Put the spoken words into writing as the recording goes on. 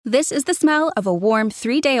This is the smell of a warm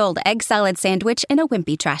 3-day-old egg salad sandwich in a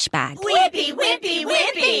wimpy trash bag. Wimpy, wimpy,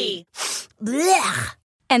 wimpy! Blech!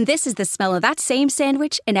 And this is the smell of that same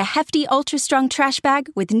sandwich in a hefty, ultra-strong trash bag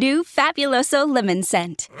with new Fabuloso lemon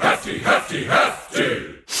scent. Hefty, hefty,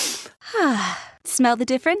 hefty! Smell the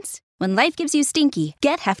difference? When life gives you stinky,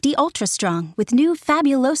 get Hefty Ultra Strong with new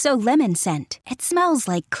Fabuloso lemon scent. It smells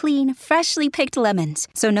like clean, freshly picked lemons.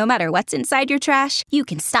 So no matter what's inside your trash, you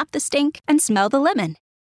can stop the stink and smell the lemon.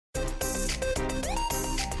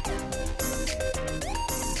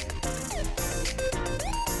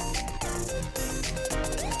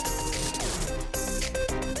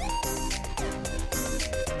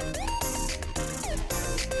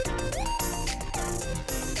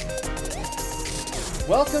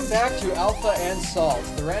 Welcome back to Alpha and Salt,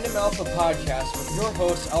 the Random Alpha podcast with your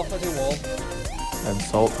hosts Alpha DeWolf and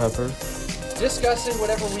Salt Pepper, discussing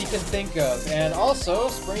whatever we can think of, and also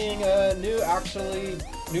springing a new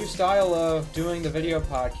style of doing the video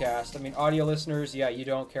podcast. I mean, audio listeners, yeah, you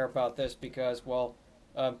don't care about this because, well,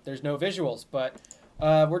 there's no visuals, but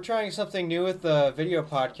we're trying something new with the video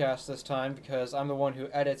podcast this time because I'm the one who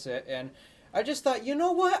edits it, and I just thought, you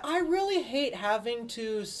know what, I really hate having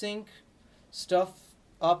to sync stuff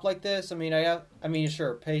up like this. I mean,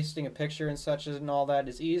 sure, pasting a picture and such and all that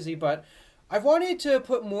is easy, but I've wanted to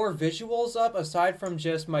put more visuals up aside from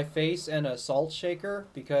just my face and a salt shaker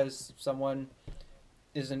because someone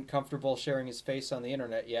isn't comfortable sharing his face on the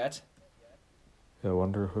internet yet. I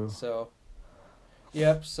wonder who.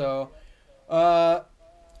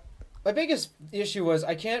 My biggest issue was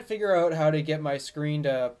I can't figure out how to get my screen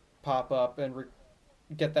to pop up and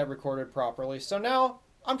get that recorded properly. So now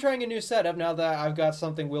I'm trying a new setup now that I've got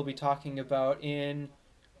something we'll be talking about in,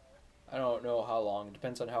 I don't know how long. It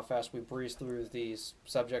depends on how fast we breeze through these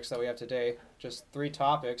subjects that we have today. Just 3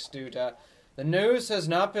 topics, dude. The news has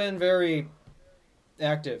not been very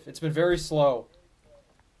active. It's been very slow.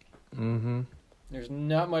 Mm-hmm. There's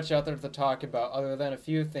not much out there to talk about other than a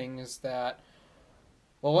few things that,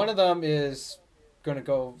 well, one of them is going to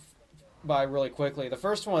go by really quickly. The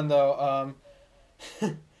first one, though,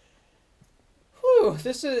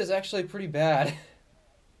 this is actually pretty bad.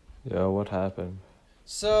 Yeah, what happened?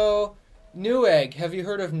 So, Newegg. Have you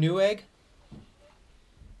heard of Newegg?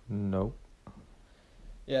 Nope.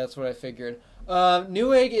 Yeah, that's what I figured.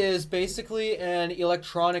 Newegg is basically an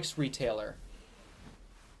electronics retailer.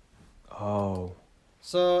 Oh.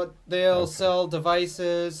 So, they'll sell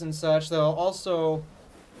devices and such. They'll also,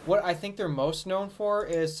 what I think they're most known for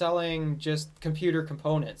is selling just computer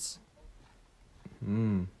components.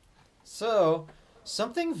 So,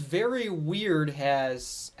 something very weird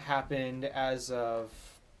has happened as of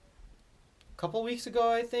a couple weeks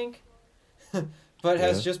ago, I think. But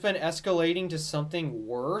has just been escalating to something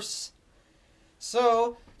worse.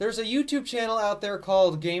 So, there's a YouTube channel out there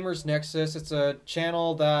called Gamers Nexus. It's a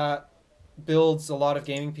channel that builds a lot of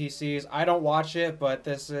gaming PCs. I don't watch it, but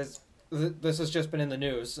this has just been in the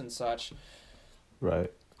news and such.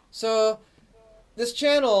 Right. So, this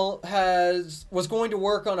channel was going to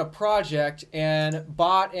work on a project and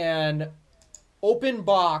bought an open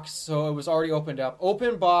box, so it was already opened up,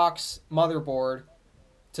 open box motherboard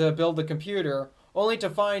to build the computer, only to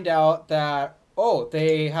find out that,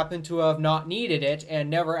 they happen to have not needed it and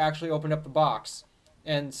never actually opened up the box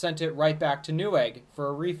and sent it right back to Newegg for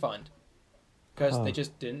a refund because they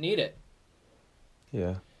just didn't need it.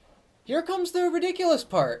 Yeah. Here comes the ridiculous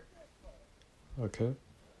part. Okay.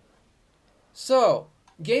 So,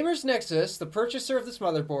 Gamers Nexus, the purchaser of this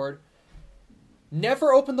motherboard,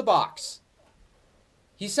 never opened the box.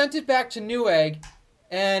 He sent it back to Newegg,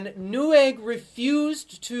 and Newegg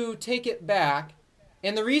refused to take it back,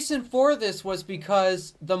 and the reason for this was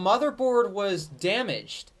because the motherboard was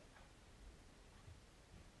damaged.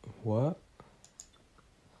 What?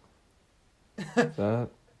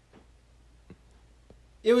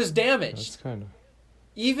 It was damaged. That's kind of...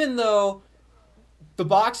 Even though the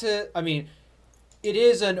box, it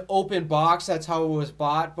is an open box, that's how it was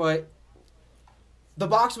bought, but the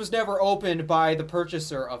box was never opened by the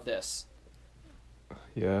purchaser of this.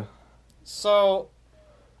 Yeah. So,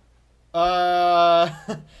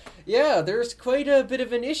 there's quite a bit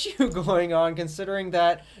of an issue going on considering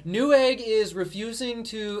that Newegg is refusing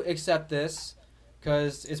to accept this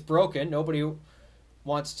because it's broken. Nobody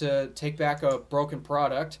wants to take back a broken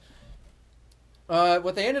product.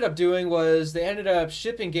 What they ended up doing was they ended up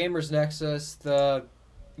shipping Gamers Nexus the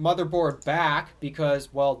motherboard back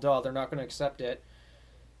because, well, they're not going to accept it.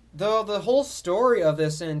 Though the whole story of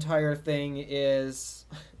this entire thing is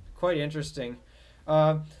quite interesting.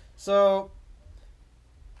 So,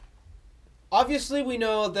 obviously we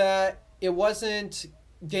know that it wasn't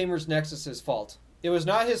Gamers Nexus's fault. it was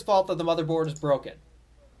not his fault that the motherboard is broken.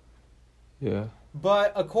 Yeah.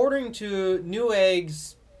 But according to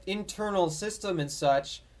Newegg's internal system and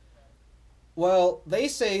such, well, they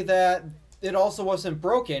say that it also wasn't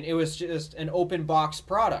broken. It was just an open box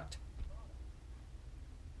product.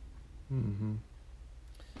 Mm-hmm.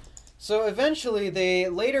 So eventually they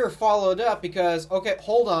later followed up because, okay,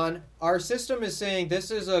 hold on, our system is saying this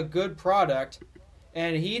is a good product,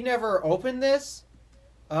 and he never opened this?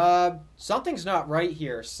 Something's not right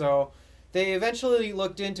here. So they eventually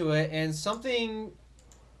looked into it, and something,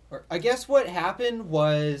 or I guess what happened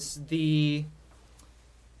was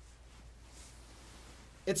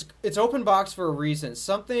it's open box for a reason.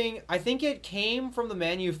 Something, I think it came from the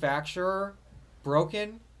manufacturer,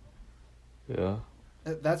 broken. Yeah.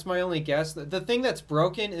 That's my only guess. The thing that's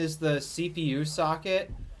broken is the CPU socket,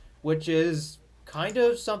 which is kind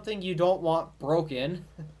of something you don't want broken.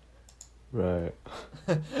 Right.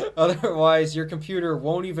 Otherwise, your computer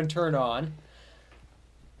won't even turn on.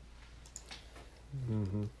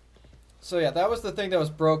 Mm-hmm. So yeah, that was the thing that was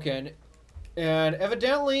broken. And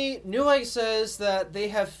evidently, Newegg says that they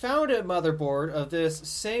have found a motherboard of this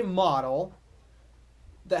same model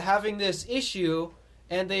that having this issue,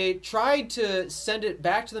 and they tried to send it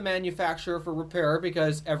back to the manufacturer for repair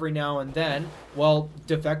because every now and then, well,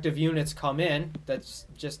 defective units come in. That's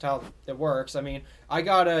just how it works. I mean, I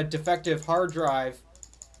got a defective hard drive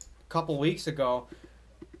a couple weeks ago,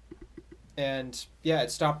 and yeah,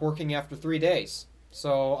 it stopped working after 3 days.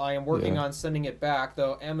 So I am working on sending it back,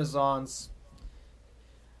 though Amazon's...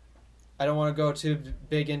 I don't want to go too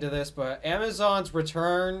big into this, but Amazon's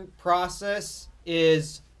return process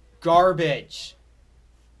is garbage.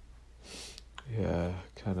 Yeah,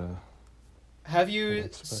 kind of. Have you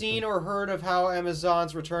seen or heard of how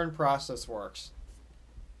Amazon's return process works?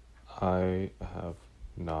 I have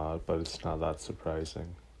not, but it's not that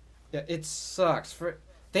surprising. Yeah, it sucks.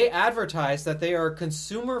 They advertise that they are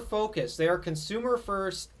consumer focused. They are consumer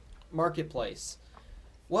first marketplace.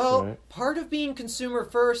 Well, part of being consumer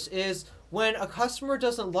first is when a customer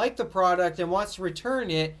doesn't like the product and wants to return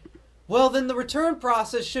it, well, then the return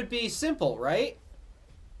process should be simple, right?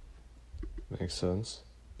 Makes sense.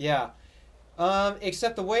 Yeah.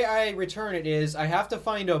 Except the way I return it is I have to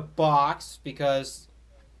find a box because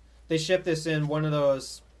they ship this in one of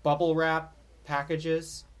those bubble wrap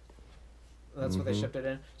packages. That's what they shipped it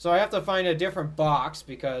in. So I have to find a different box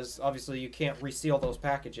because obviously you can't reseal those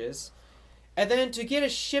packages. And then to get a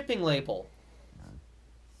shipping label,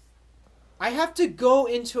 I have to go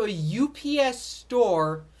into a UPS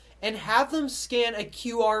store and have them scan a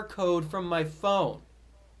QR code from my phone.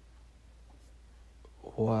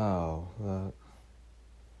 Wow,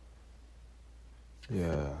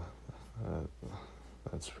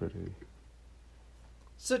 that's pretty...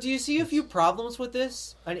 So do you see a few problems with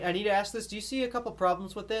this? I need to ask this. Do you see a couple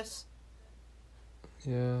problems with this?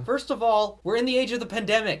 Yeah. First of all, we're in the age of the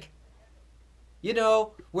pandemic. You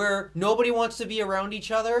know, where nobody wants to be around each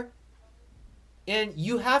other. And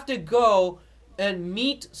you have to go and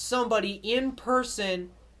meet somebody in person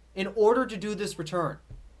in order to do this return.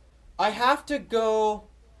 I have to go...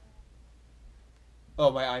 Oh,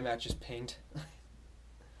 my iMac just pinged.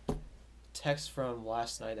 Text from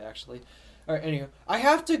last night, actually. Alright, anyway. I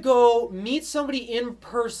have to go meet somebody in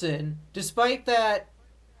person, despite that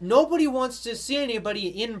nobody wants to see anybody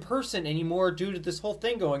in person anymore due to this whole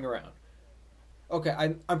thing going around. Okay,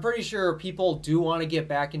 I'm pretty sure people do want to get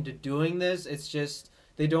back into doing this. It's just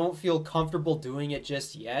they don't feel comfortable doing it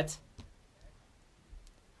just yet.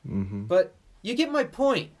 Mm-hmm. But you get my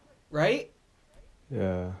point, right?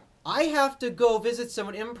 Yeah. I have to go visit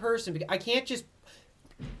someone in person because I can't just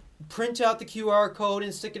print out the QR code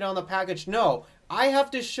and stick it on the package. No, I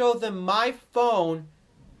have to show them my phone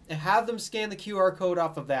and have them scan the QR code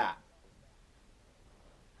off of that.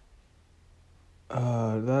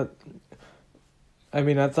 I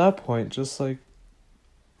mean, at that point, just like,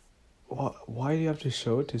 why do you have to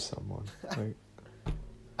show it to someone? Like,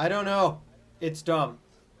 I don't know. It's dumb.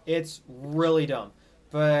 It's really dumb.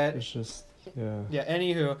 But it's just, yeah. yeah,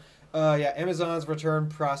 anywho, yeah, Amazon's return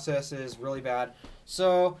process is really bad.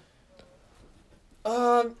 So,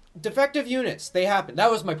 defective units, they happen. That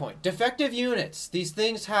was my point. Defective units, these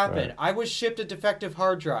things happen. Right. I was shipped a defective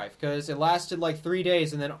hard drive because it lasted like 3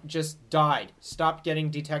 days and then just died. Stopped getting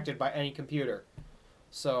detected by any computer.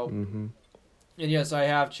 So, and yes, I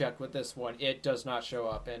have checked with this one. It does not show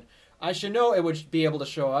up. And I should know it would be able to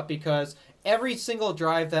show up because every single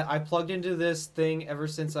drive that I plugged into this thing ever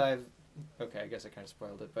since I've... Okay, I guess I kind of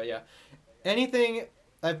spoiled it, but yeah. Anything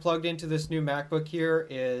I've plugged into this new MacBook here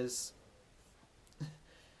is...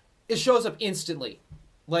 It shows up instantly.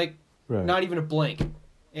 Like, not even a blink.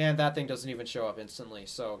 And that thing doesn't even show up instantly.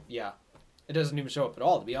 So, yeah. It doesn't even show up at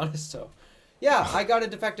all, to be honest. So, yeah, I got a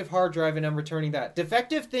defective hard drive and I'm returning that.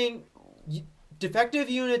 Defective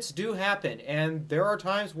units do happen. And there are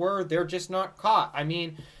times where they're just not caught. I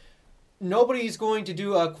mean, nobody's going to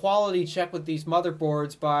do a quality check with these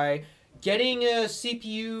motherboards by getting a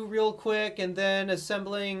CPU real quick and then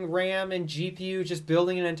assembling RAM and GPU, just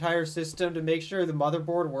building an entire system to make sure the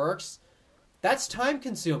motherboard works. That's time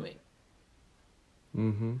consuming.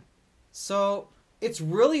 Mm-hmm. So it's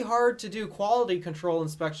really hard to do quality control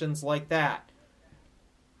inspections like that.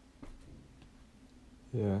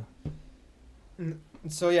 Yeah.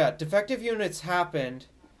 So yeah, defective units happened,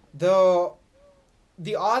 though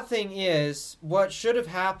the odd thing is, what should have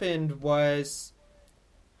happened was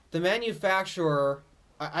the manufacturer,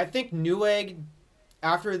 I think Newegg,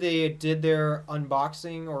 after they did their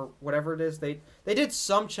unboxing or whatever it is, they did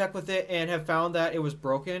some check with it and have found that it was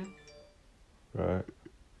broken. Right.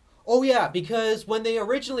 Oh yeah, because when they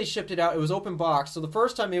originally shipped it out, it was open box. So the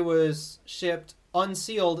first time it was shipped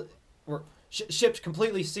unsealed, or shipped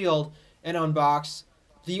completely sealed and unboxed,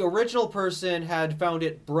 the original person had found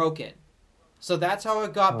it broken. So that's how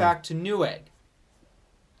it got back to Newegg.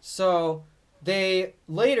 So they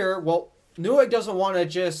later, Newegg doesn't want to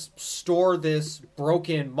just store this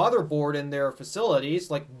broken motherboard in their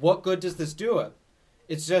facilities. Like, what good does this do it?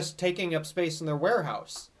 It's just taking up space in their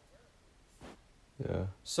warehouse. Yeah.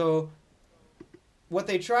 So what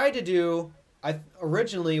they tried to do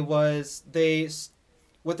originally was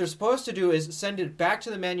what they're supposed to do is send it back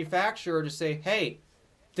to the manufacturer to say, hey,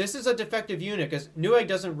 this is a defective unit, because Newegg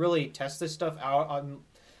doesn't really test this stuff out.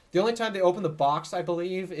 The only time they open the box, I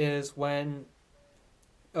believe, is when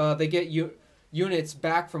they get units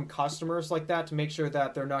back from customers like that to make sure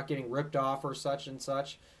that they're not getting ripped off or such and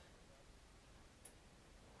such.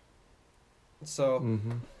 So,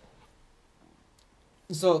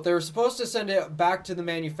 So they were supposed to send it back to the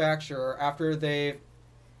manufacturer after they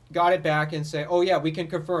got it back and say, oh yeah, we can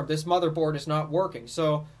confirm this motherboard is not working.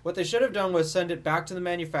 So what they should have done was send it back to the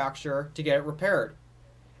manufacturer to get it repaired.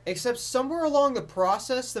 Except somewhere along the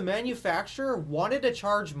process, the manufacturer wanted to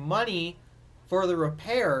charge money for the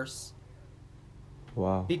repairs.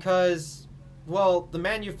 Wow. Because, the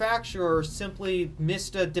manufacturer simply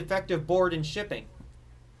missed a defective board in shipping.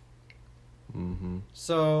 Mm-hmm.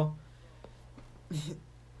 So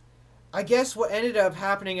I guess what ended up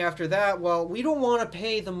happening after that, we don't want to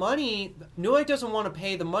pay the money. Newegg doesn't want to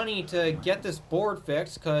pay the money to get this board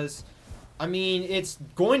fixed because, I mean, it's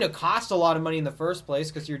going to cost a lot of money in the first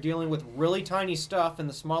place because you're dealing with really tiny stuff, and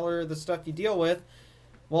the smaller the stuff you deal with,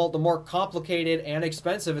 the more complicated and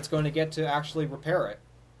expensive it's going to get to actually repair it.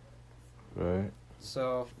 Right.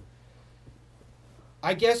 So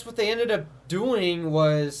I guess what they ended up doing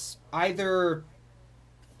was either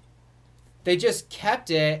they just kept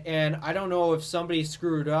it, and I don't know if somebody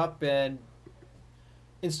screwed up, and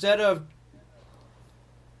instead of...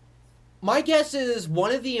 My guess is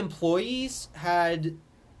one of the employees had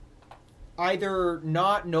either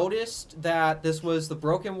not noticed that this was the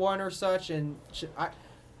broken one or such, and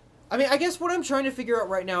I guess what I'm trying to figure out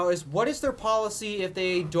right now is what is their policy if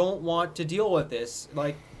they don't want to deal with this?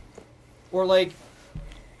 What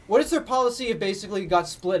is their policy if basically it got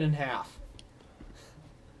split in half?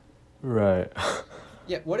 Right.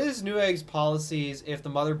 Yeah, what is Newegg's policies if the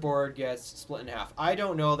motherboard gets split in half? I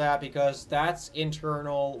don't know that because that's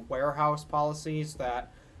internal warehouse policies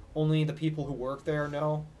that only the people who work there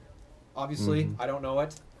know. Obviously, I don't know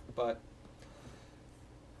it, but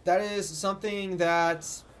that is something that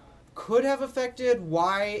could have affected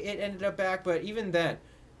why it ended up back, but even then,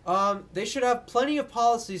 they should have plenty of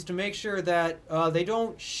policies to make sure that they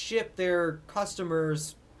don't ship their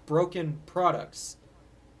customers broken products.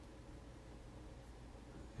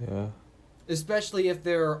 Yeah. Especially if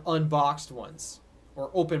they're unboxed ones. Or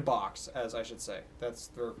open box, as I should say. That's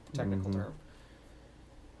their technical term.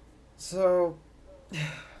 So,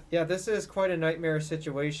 yeah, this is quite a nightmare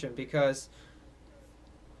situation because,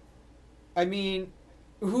 I mean,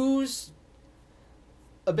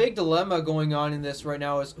 a big dilemma going on in this right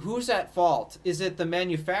now is who's at fault? Is it the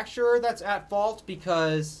manufacturer that's at fault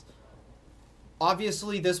because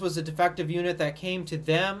obviously this was a defective unit that came to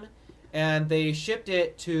them and they shipped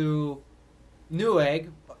it to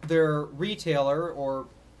Newegg, their retailer, or,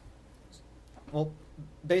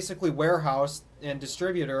 basically warehouse and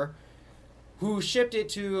distributor, who shipped it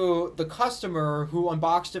to the customer who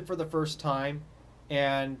unboxed it for the first time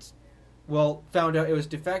and, found out it was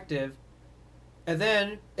defective. And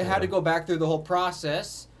then it had to go back through the whole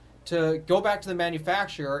process to go back to the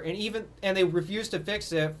manufacturer, and they refused to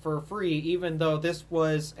fix it for free, even though this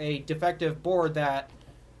was a defective board that,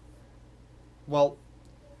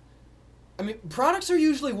 I mean, products are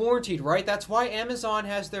usually warranted, right? That's why Amazon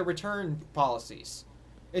has their return policies.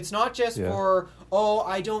 It's not just for, oh,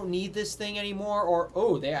 I don't need this thing anymore, or,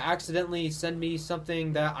 oh, they accidentally send me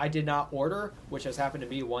something that I did not order, which has happened to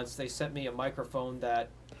me once. They sent me a microphone that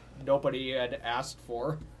nobody had asked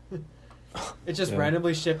for. It just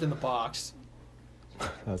randomly shipped in the box.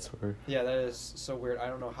 That's weird. Yeah, that is so weird. I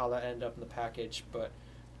don't know how that ended up in the package, but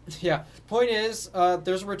yeah. Point is,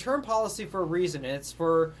 there's a return policy for a reason. It's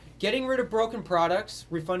for getting rid of broken products,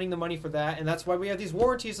 refunding the money for that, and that's why we have these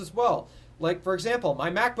warranties as well. Like, for example, my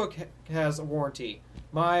MacBook has a warranty.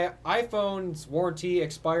 My iPhone's warranty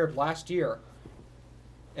expired last year.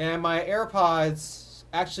 And my AirPods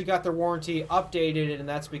actually got their warranty updated, and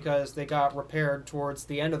that's because they got repaired towards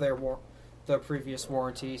the end of their the previous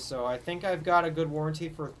warranty. So I think I've got a good warranty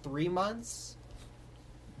for 3 months.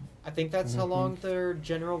 I think that's how long their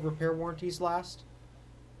general repair warranties last.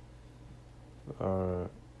 So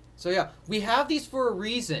yeah, we have these for a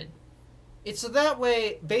reason. It's so that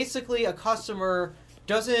way, basically, a customer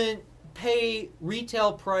doesn't pay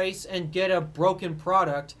retail price and get a broken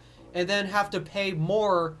product and then have to pay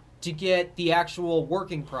more to get the actual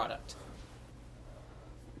working product.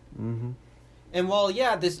 Mm-hmm. And while,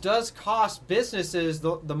 yeah, this does cost businesses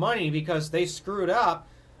the money because they screwed up,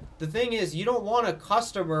 the thing is, you don't want a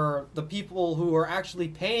customer, the people who are actually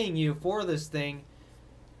paying you for this thing,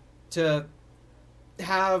 to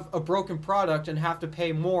have a broken product and have to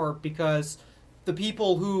pay more because the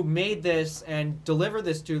people who made this and delivered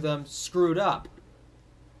this to them screwed up.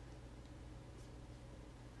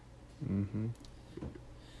 Mm-hmm.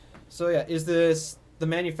 So yeah, is this the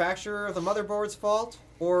manufacturer of the motherboard's fault?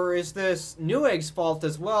 Or is this Newegg's fault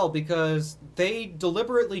as well because they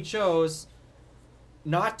deliberately chose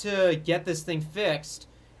not to get this thing fixed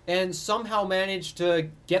and somehow managed to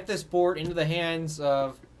get this board into the hands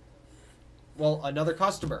of, well, another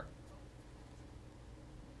customer?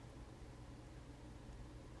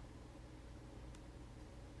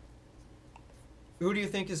 Who do you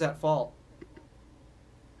think is at fault?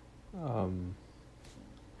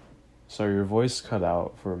 So your voice cut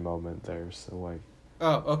out for a moment there, so like...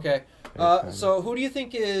 Oh, okay. So who do you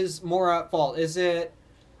think is more at fault? Is it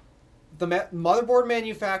the motherboard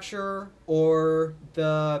manufacturer or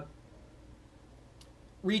the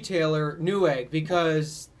retailer, Newegg?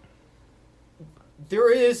 Because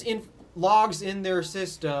there is logs in their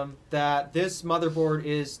system that this motherboard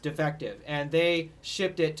is defective, and they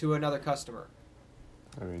shipped it to another customer.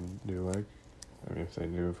 I mean, Newegg? I mean, if they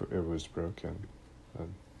knew if it was broken,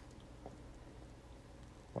 then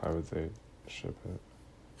why would they ship it?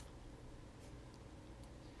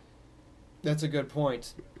 That's a good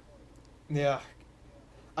point. Yeah.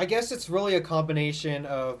 I guess it's really a combination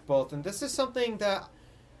of both. And this is something that...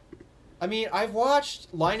 I mean, I've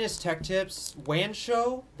watched Linus Tech Tips WAN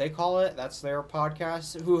Show, they call it. That's their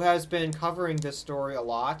podcast, who has been covering this story a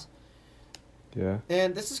lot. Yeah.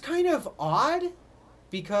 And this is kind of odd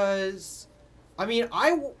because... I mean,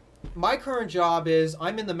 my current job is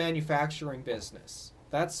I'm in the manufacturing business.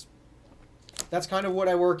 That's kind of what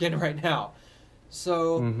I work in right now.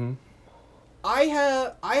 So... Mm-hmm. I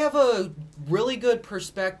have a really good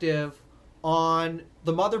perspective on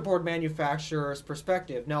the motherboard manufacturer's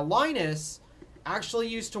perspective. Now, Linus actually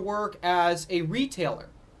used to work as a retailer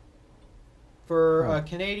for a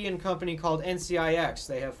Canadian company called NCIX.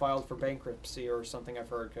 They have filed for bankruptcy or something, I've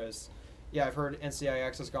heard, because, yeah, I've heard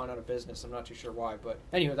NCIX has gone out of business. I'm not too sure why, but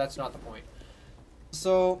anyway, that's not the point.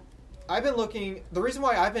 So, I've been looking... The reason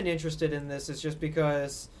why I've been interested in this is just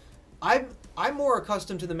because I'm more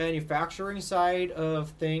accustomed to the manufacturing side of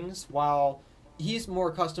things, while he's more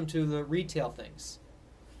accustomed to the retail things.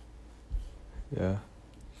 Yeah.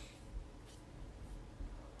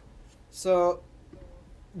 So,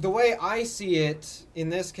 the way I see it, in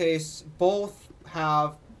this case, both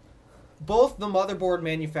the motherboard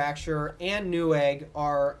manufacturer and Newegg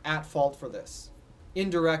are at fault for this,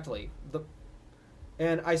 indirectly.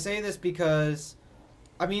 And I say this because...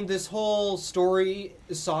 I mean, this whole story,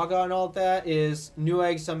 saga and all that is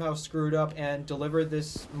Newegg somehow screwed up and delivered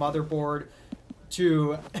this motherboard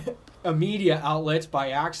to a media outlet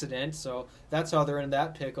by accident. So that's how they're in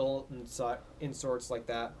that pickle and in sorts like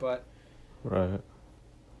that. But right.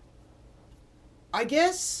 I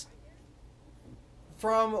guess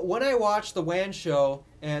from when I watched the WAN show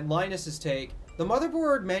and Linus's take, the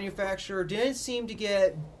motherboard manufacturer didn't seem to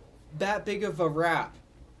get that big of a rap.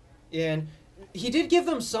 And he did give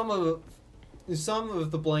them some of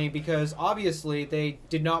the blame because obviously they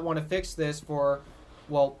did not want to fix this for,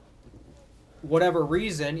 well, whatever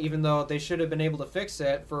reason, even though they should have been able to fix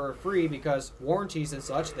it for free because warranties and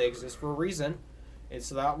such, they exist for a reason. And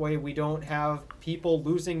so that way we don't have people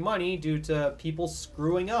losing money due to people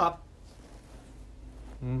screwing up.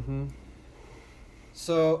 Mm-hmm.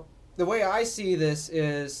 So the way I see this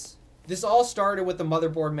is, this all started with the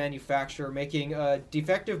motherboard manufacturer making a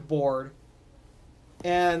defective board.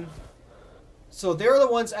 And so they're the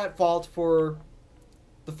ones at fault for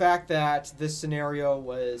the fact that this scenario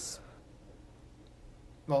was,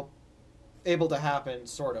 well, able to happen,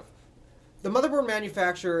 sort of. The motherboard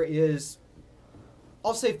manufacturer is,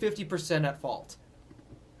 I'll say 50% at fault.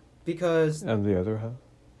 Because... And the other half?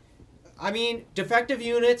 I mean, defective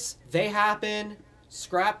units, they happen.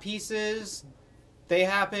 Scrap pieces, they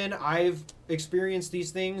happen. I've experienced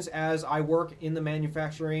these things as I work in the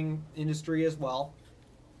manufacturing industry as well.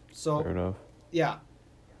 So, Fair enough. Yeah.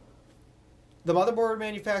 The motherboard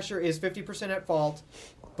manufacturer is 50% at fault,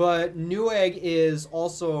 but Newegg is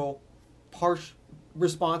also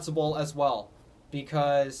responsible as well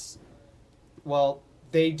because, well,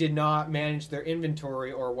 they did not manage their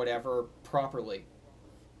inventory or whatever properly.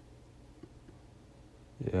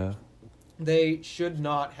 Yeah. They should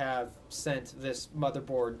not have sent this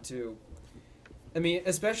motherboard to... I mean,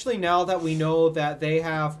 especially now that we know that they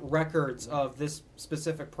have records of this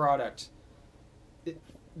specific product.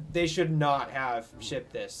 They should not have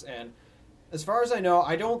shipped this. And as far as I know,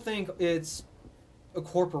 I don't think it's the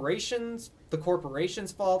corporation's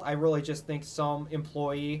fault. I really just think some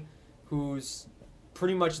employee who's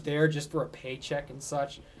pretty much there just for a paycheck and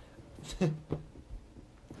such.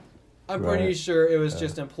 I'm pretty sure it was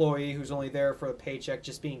just an employee who's only there for a paycheck,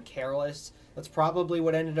 just being careless. That's probably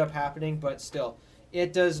what ended up happening, but still,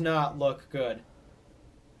 it does not look good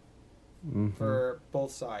for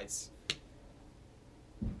both sides.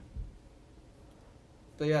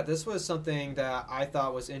 But yeah, this was something that I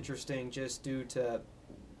thought was interesting just due to...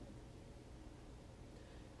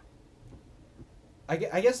 I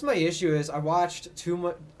guess my issue is I've watched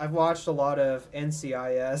a lot of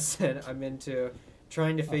NCIS, and I'm into...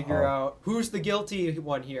 trying to figure out who's the guilty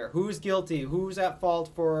one here. Who's guilty? Who's at fault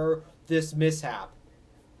for this mishap?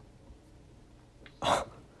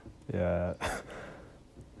 Yeah.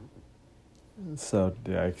 So,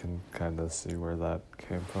 yeah, I can kind of see where that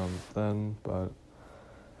came from then, but...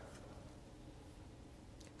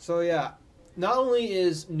 So, yeah. Not only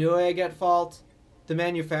is Newegg at fault, the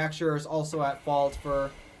manufacturer is also at fault for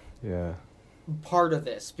part of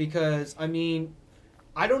this. Because, I mean...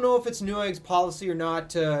 I don't know if it's Newegg's policy or not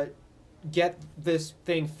to get this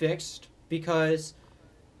thing fixed, because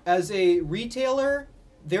as a retailer,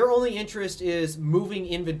 their only interest is moving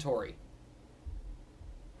inventory.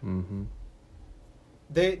 Mm-hmm.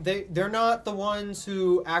 They're not the ones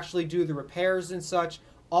who actually do the repairs and such.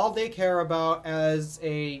 All they care about as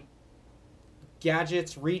a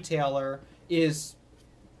gadgets retailer is,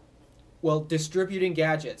 well, distributing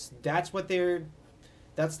gadgets. That's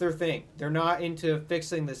their thing. They're not into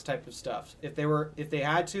fixing this type of stuff. If they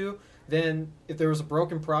had to, then if there was a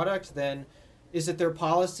broken product, then is it their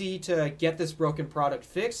policy to get this broken product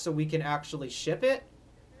fixed so we can actually ship it?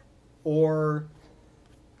 Or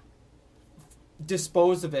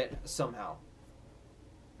dispose of it somehow?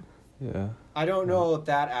 Yeah. I don't know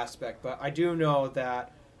that aspect, but I do know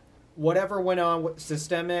that whatever went on with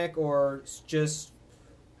systemic or just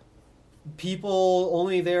people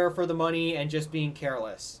only there for the money and just being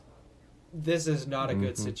careless, this is not a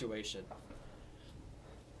good situation.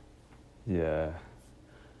 Yeah.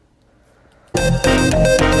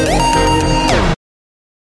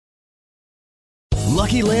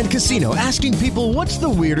 Lucky Land Casino, asking people, what's the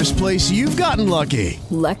weirdest place you've gotten lucky?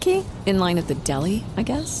 Lucky? In line at the deli, I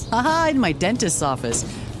guess? Aha, in my dentist's office.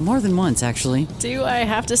 More than once, actually. Do I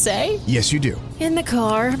have to say? Yes, you do. In the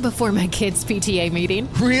car before my kids' PTA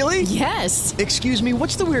meeting. Really? Yes. Excuse me,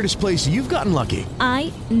 what's the weirdest place you've gotten lucky?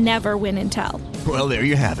 I never win and tell. Well, there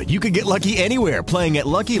you have it. You can get lucky anywhere, playing at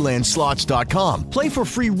LuckyLandSlots.com. Play for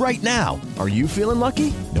free right now. Are you feeling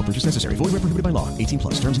lucky? No purchase necessary. Void where prohibited by law. 18+.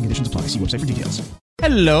 Terms and conditions apply. See website for details.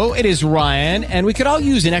 Hello, it is Ryan, and we could all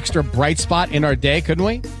use an extra bright spot in our day, couldn't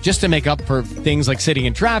we? Just to make up for things like sitting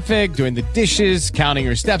in traffic, doing the dishes, counting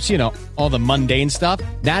your steps, you know, all the mundane stuff.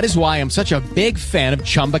 That is why I'm such a big fan of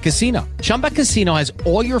Chumba Casino. Chumba Casino has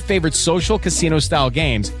all your favorite social casino-style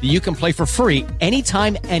games that you can play for free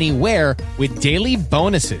anytime, anywhere with daily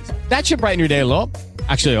bonuses. That should brighten your day a little.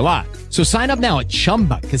 Actually, a lot. So sign up now at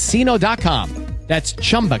ChumbaCasino.com. That's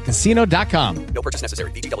ChumbaCasino.com. No purchase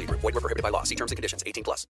necessary. VGW Group. Void where prohibited by law. See terms and conditions.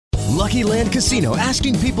 18+. Lucky Land Casino,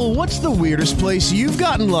 asking people, what's the weirdest place you've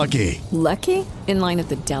gotten lucky? Lucky? In line at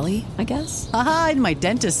the deli, I guess? Aha, in my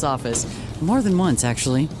dentist's office. More than once,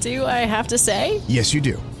 actually. Do I have to say? Yes, you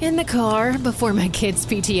do. In the car before my kids'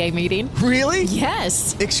 PTA meeting. Really?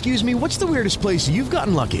 Yes. Excuse me, what's the weirdest place you've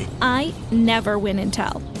gotten lucky? I never win and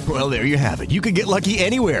tell. Well, there you have it. You can get lucky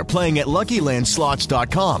anywhere, playing at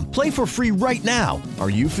LuckyLandSlots.com. Play for free right now. Are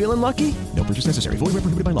you feeling lucky? No purchase necessary. Void where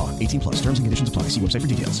prohibited by law. 18+. Terms and conditions apply. See website for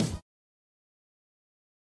details.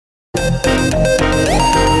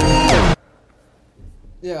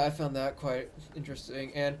 Yeah, I found that quite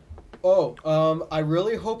interesting. And I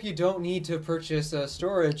really hope you don't need to purchase a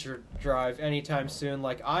storage drive anytime soon,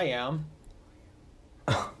 like I am.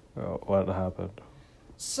 What happened?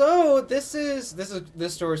 So this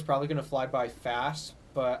story is probably going to fly by fast,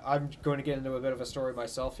 but I'm going to get into a bit of a story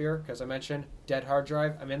myself here because I mentioned dead hard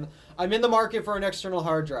drive. I'm in the market for an external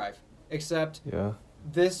hard drive, except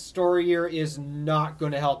this story here is not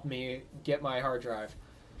going to help me get my hard drive.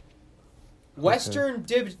 Western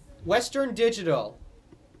Digital,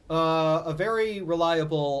 a very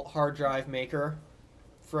reliable hard drive maker,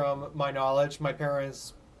 from my knowledge. My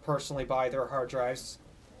parents personally buy their hard drives,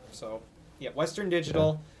 so yeah. Western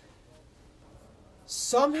Digital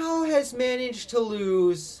somehow has managed to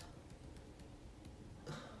lose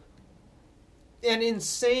an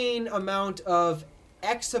insane amount of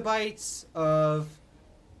exabytes of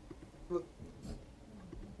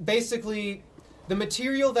basically the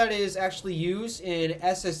material that is actually used in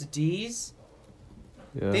SSDs.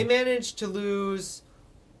 They managed to lose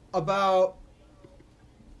about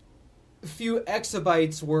a few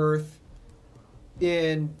exabytes worth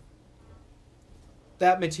in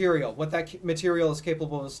that material, what that material is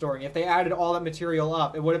capable of storing. If they added all that material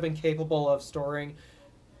up, it would have been capable of storing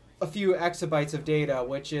a few exabytes of data,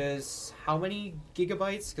 which is how many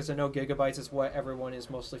gigabytes? Because I know gigabytes is what everyone is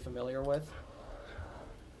mostly familiar with.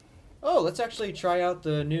 Oh, let's actually try out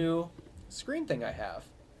the new screen thing I have.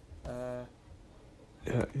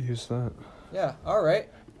 Yeah, use that. Yeah, alright.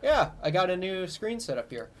 Yeah, I got a new screen set up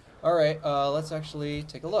here. Alright, let's actually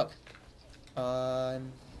take a look. How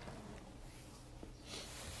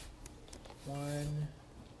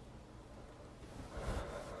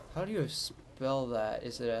do you spell that?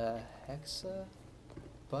 Is it a hexabyte?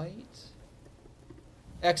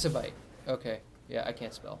 Exabyte. Okay. Yeah, I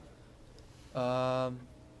can't spell.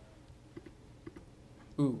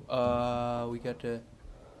 We got to...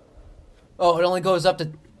 Oh, it only goes up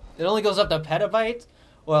to petabyte?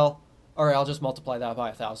 Well, alright, I'll just multiply that by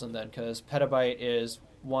 1,000 then, because petabyte is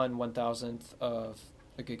 1/1000th of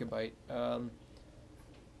a gigabyte. Can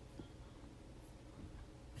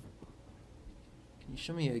you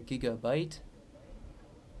show me a gigabyte?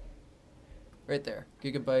 Right there,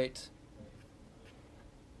 gigabyte.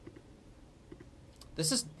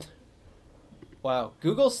 This is... Wow,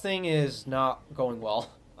 Google's thing is not going well.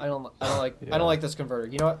 I don't like this converter.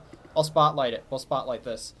 You know what? I'll spotlight it. We'll spotlight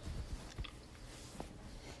this.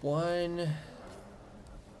 1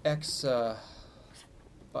 exabyte.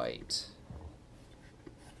 Let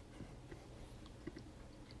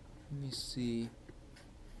me see.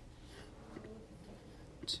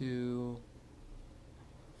 2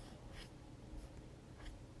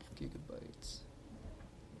 gigabytes.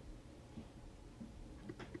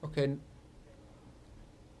 Okay.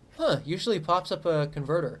 Usually pops up a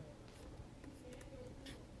converter.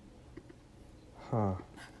 Huh.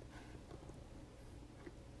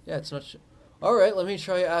 Yeah, it's not... Alright, let me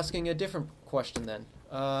try asking a different question then.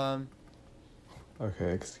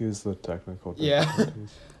 Okay, excuse the technical difficulties. Yeah.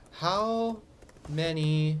 How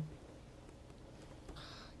many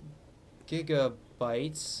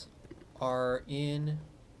gigabytes are in...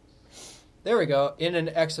 There we go, in an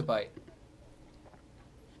exabyte.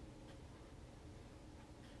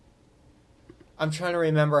 I'm trying to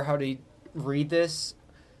remember how to read this.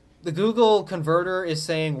 The Google converter is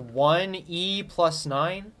saying 1E plus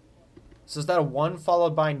 9. So is that a 1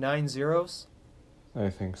 followed by 9 zeros? I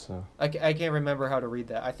think so. I can't remember how to read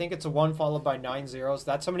that. I think it's a 1 followed by 9 zeros.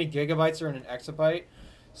 That's how many gigabytes are in an exabyte.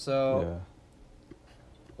 So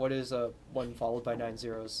what is a 1 followed by 9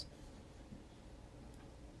 zeros?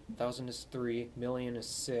 1,000 is 3. Million is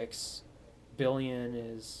 6. Billion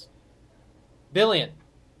is... Billion!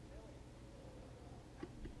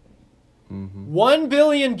 1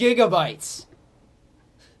 billion gigabytes!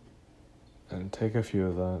 And take a few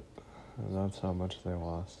of that. And that's how much they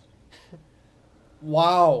lost.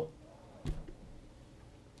 Wow.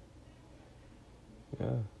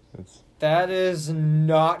 Yeah, it's... That is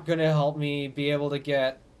not going to help me be able to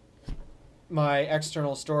get my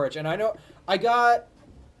external storage. And I know I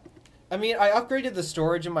upgraded the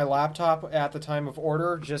storage in my laptop at the time of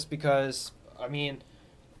order just because,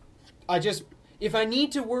 if I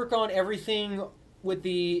need to work on everything with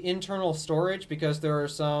the internal storage, because there are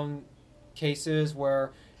some cases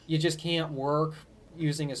where you just can't work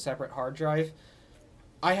using a separate hard drive.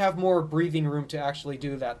 I have more breathing room to actually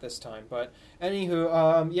do that this time. But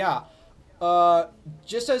anywho,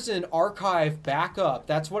 just as an archive backup,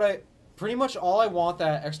 that's what pretty much all I want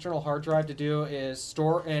that external hard drive to do is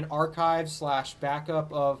store an archive /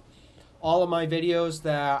 backup of all of my videos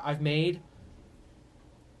that I've made.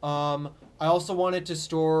 I also wanted to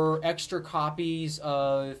store extra copies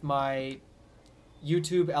of my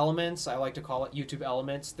YouTube elements. I like to call it YouTube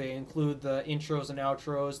elements. They include the intros and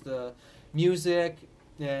outros, the music,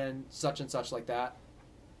 and such like that.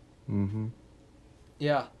 Mm-hmm.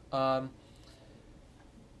 Yeah. I'm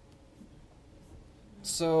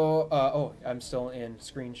still in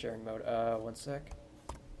screen sharing mode. One sec.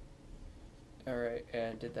 All right,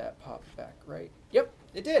 and did that pop back right? Yep,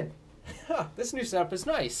 it did. This new setup is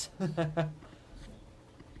nice. All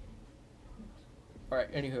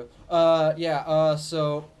right, anywho.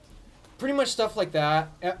 So pretty much stuff like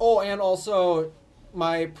that. And also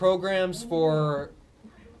my programs for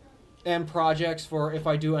and projects for if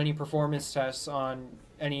I do any performance tests on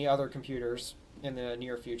any other computers in the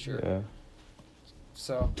near future. Yeah.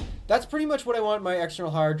 So that's pretty much what I want my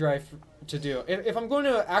external hard drive to do. If I'm going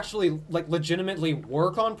to actually legitimately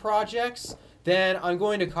work on projects, then I'm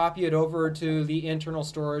going to copy it over to the internal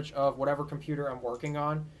storage of whatever computer I'm working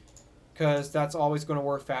on, because that's always going to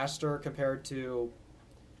work faster compared to...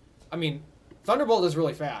 I mean, Thunderbolt is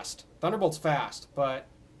really fast. Thunderbolt's fast, but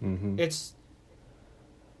it's...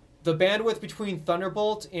 The bandwidth between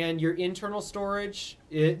Thunderbolt and your internal storage,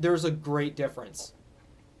 there's a great difference.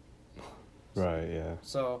 Right, yeah.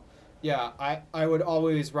 So, yeah, I would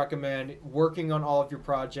always recommend working on all of your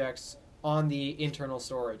projects on the internal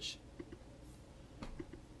storage.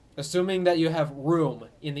 Assuming that you have room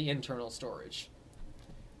in the internal storage.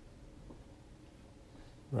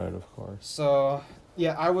 Right, of course. So,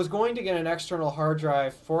 yeah, I was going to get an external hard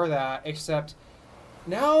drive for that, except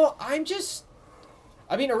now I'm just...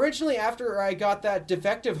 I mean, originally after I got that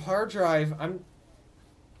defective hard drive, I'm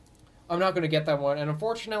not going to get that one. And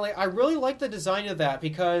unfortunately, I really like the design of that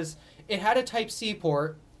because it had a Type-C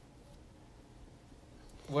port,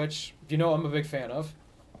 which, you know, I'm a big fan of.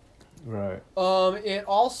 Right. It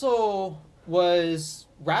also was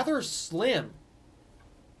rather slim.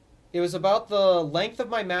 It was about the length of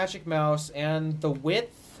my Magic Mouse and the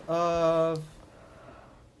width of...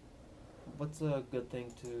 What's a good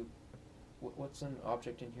thing to... What's an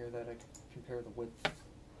object in here that I can compare the width?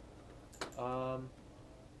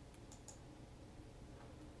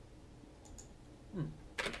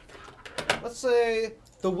 Let's say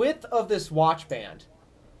the width of this watch band.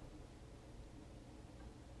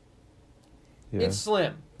 Yeah. It's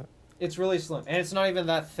slim. It's really slim. And it's not even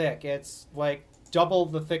that thick. It's like double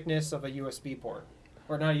the thickness of a USB port.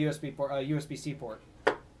 Or not a USB port, a USB-C port.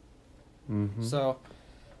 Mm-hmm. So,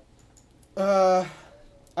 I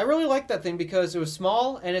really liked that thing because it was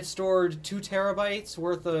small and it stored 2 terabytes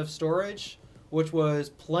worth of storage, which was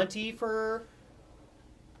plenty for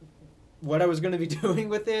what I was going to be doing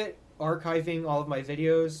with it, archiving all of my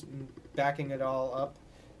videos, backing it all up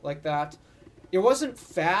like that. It wasn't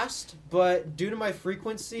fast, but due to my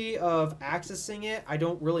frequency of accessing it, I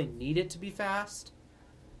don't really need it to be fast,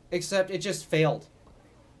 except it just failed.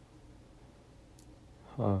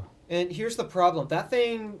 Huh. And here's the problem. That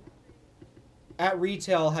thing at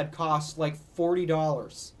retail had cost like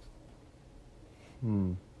 $40.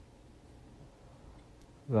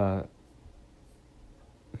 That...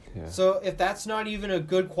 Yeah. So if that's not even a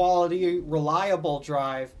good quality, reliable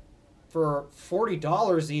drive for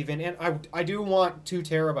 $40 even, and I do want 2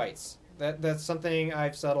 terabytes. That's something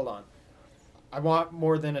I've settled on. I want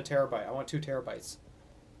more than a terabyte. I want 2 terabytes.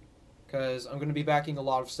 Because I'm going to be backing a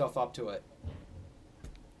lot of stuff up to it.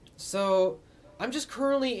 So I'm just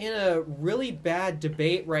currently in a really bad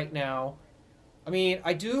debate right now. I mean,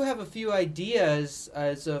 I do have a few ideas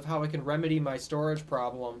as of how I can remedy my storage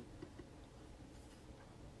problem.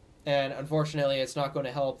 And unfortunately, it's not going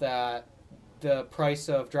to help that the price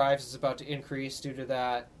of drives is about to increase due to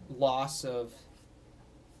that loss of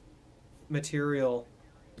material.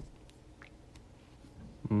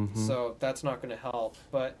 So that's not going to help.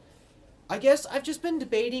 But I guess I've just been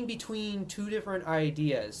debating between 2 different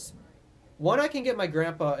ideas. One I can get my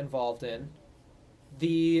grandpa involved in.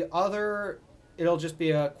 The other, it'll just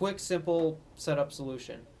be a quick, simple setup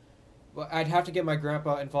solution. But I'd have to get my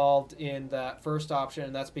grandpa involved in that first option,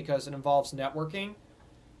 and that's because it involves networking.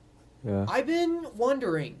 Yeah. I've been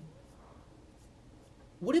wondering,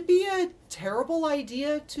 would it be a terrible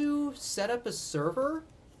idea to set up a server?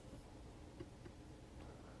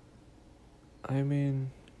 I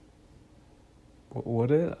mean...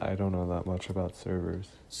 Would it? I don't know that much about servers.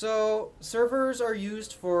 So servers are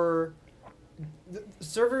used for...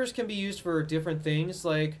 Servers can be used for different things.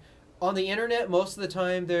 Like, on the internet, most of the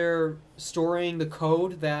time they're storing the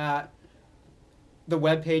code that the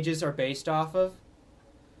web pages are based off of.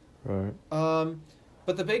 Right.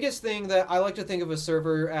 But the biggest thing that I like to think of a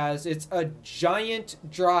server as, it's a giant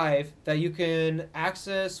drive that you can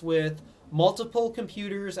access with multiple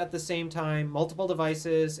computers at the same time, multiple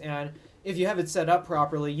devices, and if you have it set up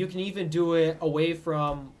properly, you can even do it away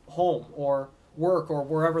from home or work or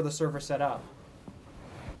wherever the server's set up.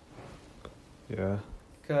 Yeah.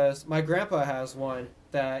 Because my grandpa has one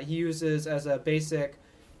that he uses as a basic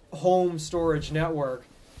home storage network,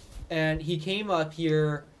 and he came up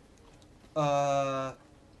here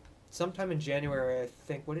sometime in January, I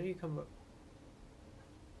think. What did he come up?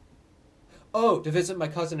 Oh, to visit my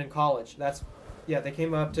cousin in college. They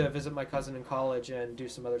came up to visit my cousin in college and do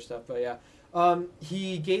some other stuff. But yeah,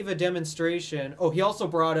 he gave a demonstration. Oh, he also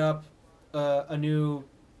brought up a new...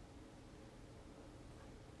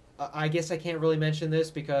 I guess I can't really mention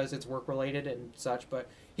this because it's work related and such, but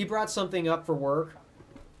he brought something up for work.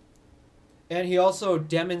 And he also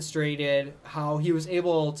demonstrated how he was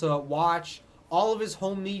able to watch all of his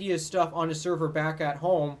home media stuff on his server back at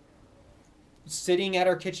home, sitting at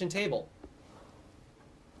our kitchen table.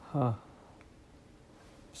 Huh.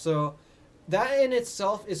 So that in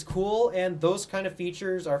itself is cool, and those kind of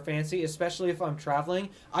features are fancy, especially if I'm traveling.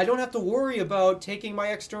 I don't have to worry about taking my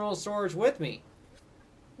external storage with me.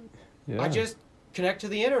 Yeah. I just connect to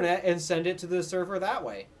the internet and send it to the server that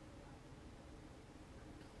way.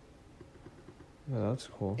 Yeah, that's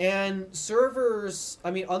cool. And servers,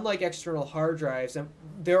 I mean, unlike external hard drives, and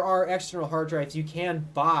there are external hard drives you can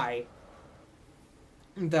buy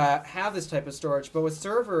that have this type of storage, but with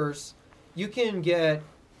servers, you can get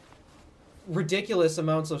ridiculous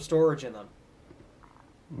amounts of storage in them.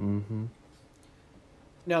 Mm-hmm.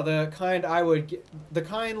 Now, the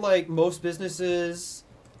kind like most businesses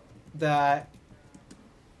that,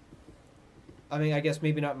 I mean, I guess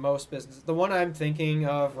maybe not most businesses. The one I'm thinking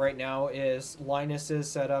of right now is Linus's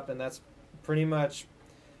setup, and that's pretty much...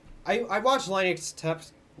 I watch Linus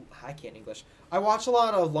tips... I can't English. I watch a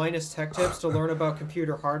lot of Linus Tech Tips to learn about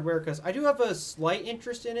computer hardware, because I do have a slight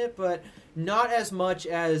interest in it, but not as much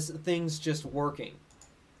as things just working.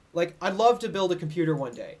 Like, I'd love to build a computer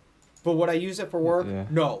one day, but would I use it for work? Yeah.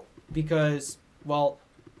 No, because, well,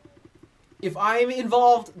 if I'm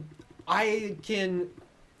involved, I can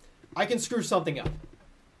screw something up.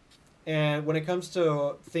 And when it comes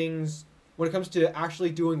to things, when it comes to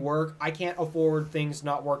actually doing work, I can't afford things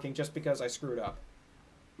not working just because I screwed up.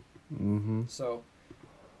 Mm-hmm. So,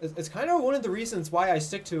 it's kind of one of the reasons why I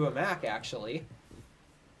stick to a Mac, actually.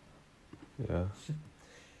 Yeah.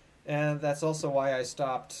 And that's also why I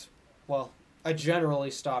generally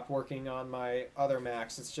stopped working on my other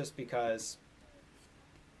Macs. It's just because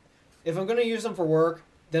if I'm going to use them for work,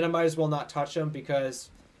 then I might as well not touch them, because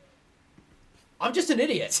I'm just an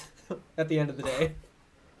idiot at the end of the day.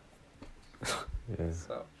 Yeah.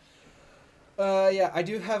 So, I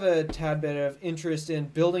do have a tad bit of interest in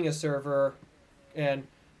building a server, and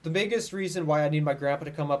the biggest reason why I need my grandpa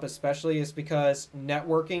to come up especially is because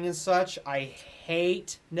networking and such. I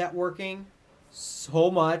hate networking so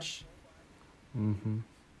much. Mm-hmm.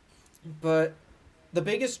 But the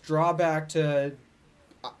biggest drawback to...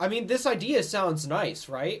 I mean, this idea sounds nice,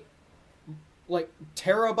 right? Like,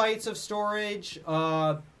 terabytes of storage,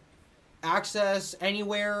 access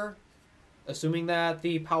anywhere, assuming that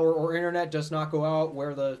the power or internet does not go out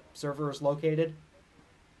where the server is located.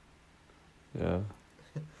 Yeah.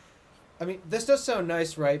 I mean, this does sound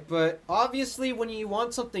nice, right? But obviously when you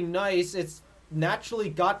want something nice, it's naturally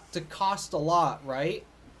got to cost a lot, right?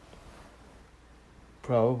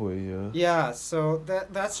 Probably, yeah. Yeah, so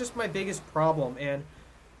that's just my biggest problem, and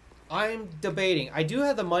I'm debating. I do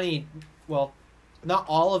have the money, well, not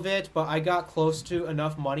all of it, but I got close to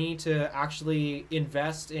enough money to actually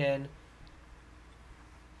invest in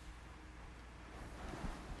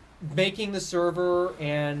making the server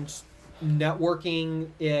and networking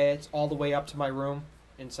it all the way up to my room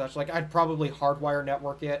and such. Like, I'd probably hardwire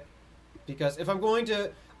network it, because if I'm going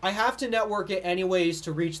to... I have to network it anyways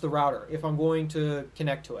to reach the router if I'm going to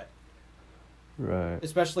connect to it. Right.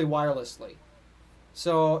 Especially wirelessly.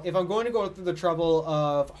 So if I'm going to go through the trouble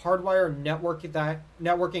of hardwire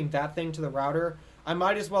networking that thing to the router, I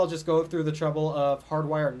might as well just go through the trouble of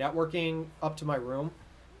hardwire networking up to my room.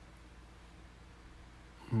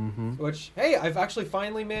 Mm-hmm. Which, hey, I've actually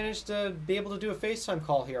finally managed to be able to do a FaceTime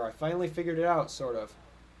call here. I finally figured it out, sort of.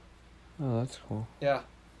 Oh, that's cool. Yeah.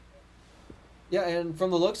 Yeah, and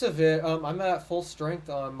from the looks of it, I'm at full strength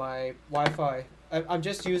on my Wi-Fi I'm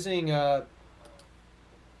just using. I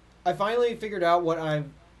finally figured out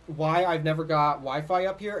why I've never got Wi-Fi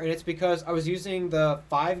up here, and it's because I was using the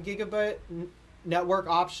 5 gigabit network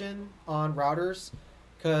option on routers,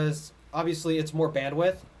 because obviously it's more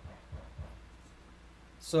bandwidth.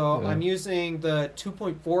 So I'm using the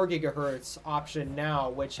 2.4 gigahertz option now,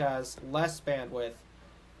 which has less bandwidth.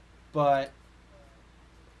 But,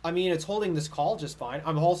 I mean, it's holding this call just fine.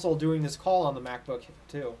 I'm also doing this call on the MacBook,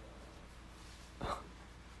 too.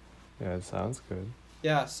 Yeah, it sounds good.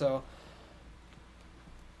 Yeah, so...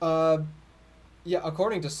 yeah,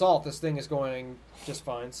 according to Salt, this thing is going just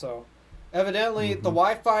fine, so... Evidently, the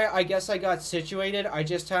Wi-Fi, I guess I got situated. I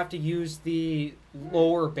just have to use the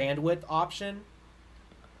lower bandwidth option.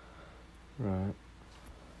 Right.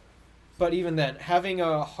 But even then, having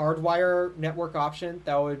a hardwire network option,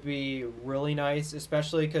 that would be really nice,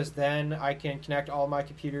 especially because then I can connect all my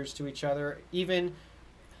computers to each other.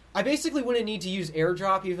 I basically wouldn't need to use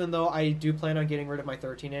AirDrop, even though I do plan on getting rid of my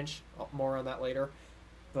 13-inch. More on that later.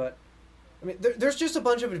 But, I mean, there's just a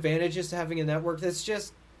bunch of advantages to having a network that's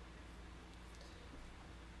just...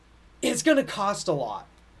 It's going to cost a lot.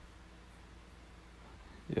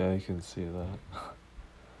 Yeah, you can see that.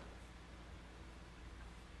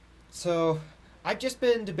 So, I've just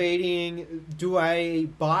been debating, do I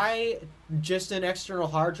buy just an external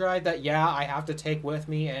hard drive that, I have to take with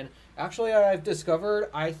me? And actually, I've discovered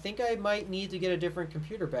I think I might need to get a different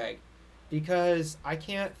computer bag, because I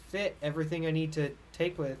can't fit everything I need to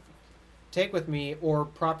take with me or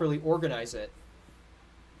properly organize it.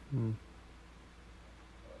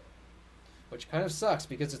 Which kind of sucks,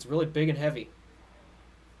 because it's really big and heavy.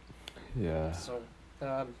 Yeah. So,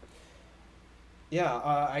 I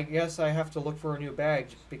guess I have to look for a new bag,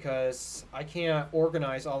 because I can't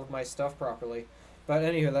organize all of my stuff properly. But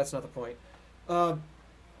anywho, that's not the point. The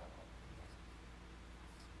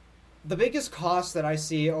biggest cost that I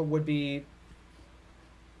see would be...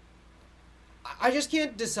 I just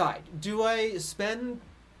can't decide. Do I spend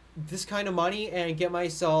this kind of money and get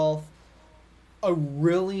myself a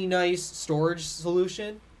really nice storage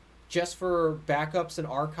solution just for backups and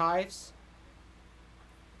archives?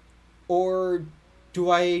 Or do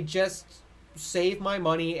I just save my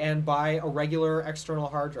money and buy a regular external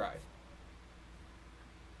hard drive?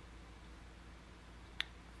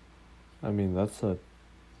 I mean, that's a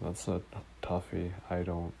toughie. I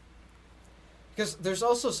don't... Because there's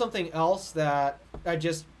also something else that I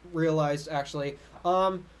just realized, actually.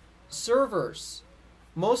 Servers.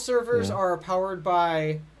 Most servers are powered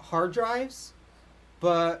by hard drives,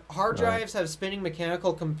 but hard drives have spinning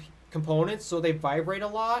mechanical components, so they vibrate a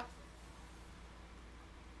lot.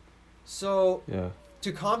 So,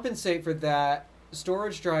 to compensate for that,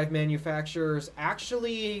 storage drive manufacturers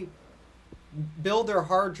actually build their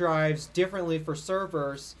hard drives differently for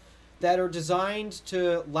servers that are designed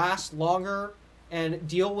to last longer and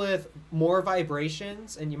deal with more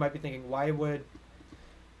vibrations. And you might be thinking, why would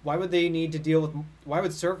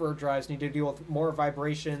server drives need to deal with more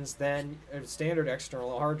vibrations than a standard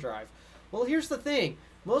external hard drive? Well, here's the thing.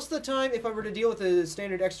 Most of the time, if I were to deal with a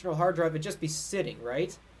standard external hard drive, it'd just be sitting,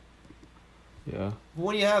 right? Yeah.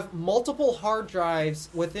 When you have multiple hard drives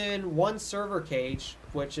within one server cage,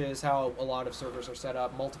 which is how a lot of servers are set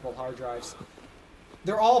up, multiple hard drives,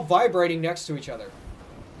 they're all vibrating next to each other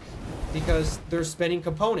because there's spinning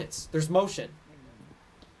components. There's motion.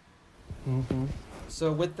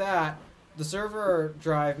 So with that, the server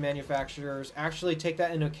drive manufacturers actually take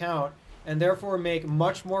that into account and therefore make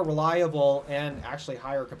much more reliable and actually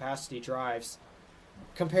higher capacity drives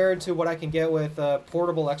compared to what I can get with a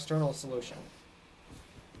portable external solution.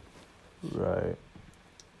 Right.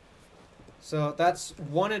 So that's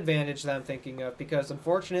one advantage that I'm thinking of, because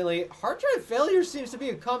unfortunately, hard drive failure seems to be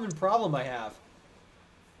a common problem I have.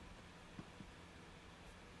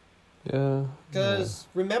 Yeah. Because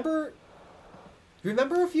remember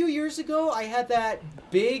a few years ago, I had that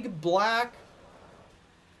big black,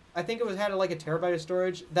 I think it had like a terabyte of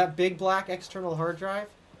storage, that big black external hard drive?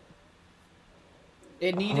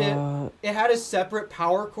 It had a separate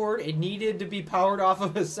power cord. It needed to be powered off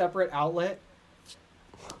of a separate outlet.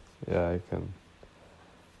 Yeah, I can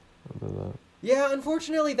remember that. Yeah,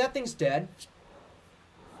 unfortunately, that thing's dead.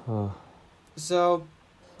 So,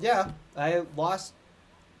 yeah, I lost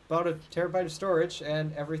about a terabyte of storage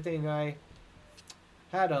and everything I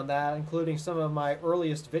had on that, including some of my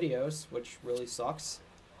earliest videos, which really sucks.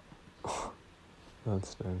 That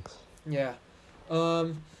stinks. Yeah.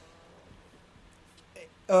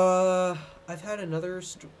 I've had another...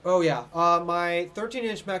 my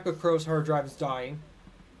 13-inch MacBook Pro's hard drive is dying.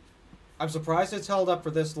 I'm surprised it's held up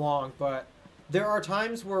for this long, but there are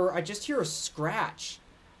times where I just hear a scratch.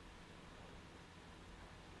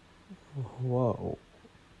 Whoa.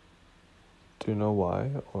 Do you know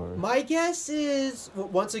why? Or My guess is,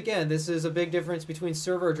 once again, this is a big difference between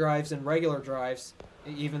server drives and regular drives,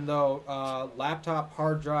 even though laptop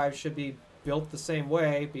hard drives should be built the same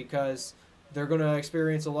way because they're going to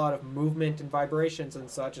experience a lot of movement and vibrations and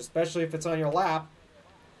such, especially if it's on your lap.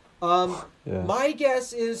 My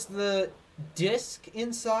guess is the disk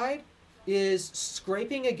inside is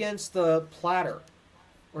scraping against the platter.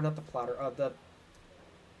 Or not the platter,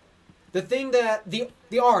 the thing that,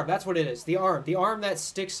 the arm, that's what it is, the arm that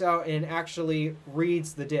sticks out and actually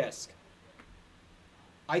reads the disk.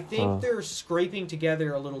 I think they're scraping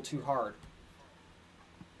together a little too hard.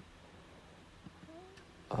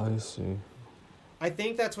 I see. I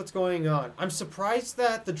think that's what's going on. I'm surprised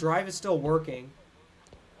that the drive is still working.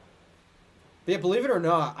 But yeah, believe it or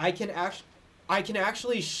not, I can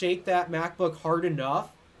actually shake that MacBook hard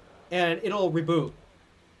enough and it'll reboot.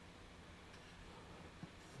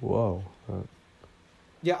 Whoa.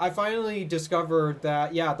 Yeah, I finally discovered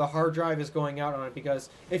that, the hard drive is going out on it because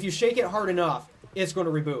if you shake it hard enough, it's going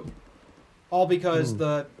to reboot. All because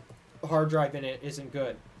the hard drive in it isn't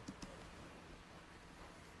good.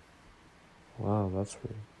 Wow, that's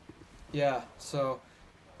weird. Yeah, so,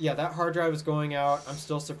 that hard drive is going out. I'm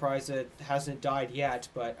still surprised it hasn't died yet,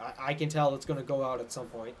 but I can tell it's going to go out at some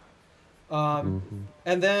point.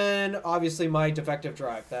 And then, obviously, my defective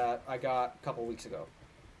drive that I got a couple weeks ago.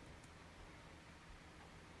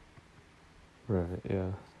 Right,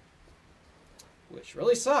 yeah. Which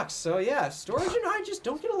really sucks. So, storage and I just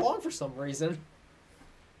don't get along for some reason.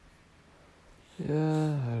 Yeah,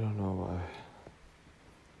 I don't know why.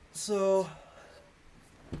 So,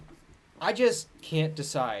 I just can't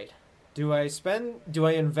decide. Do I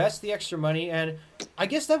invest the extra money? And I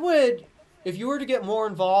guess that would, if you were to get more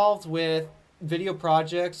involved with video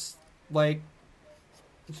projects, like,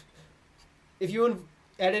 if you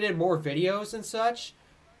edited more videos and such,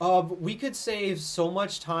 we could save so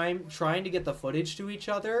much time trying to get the footage to each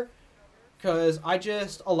other, because I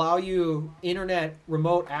just allow you internet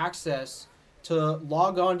remote access to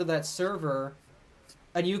log on to that server,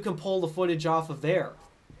 and you can pull the footage off of there.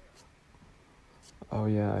 Oh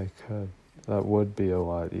yeah, I could. That would be a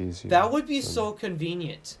lot easier. That would be so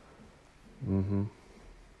convenient. Mm-hmm.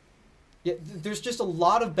 Yeah, there's just a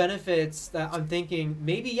lot of benefits that I'm thinking,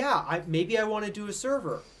 maybe I want to do a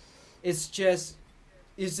server. It's just,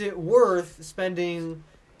 is it worth spending,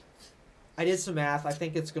 I did some math, I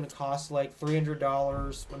think it's going to cost like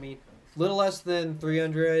 $300, I mean, little less than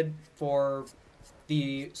 $300 for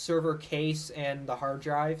the server case and the hard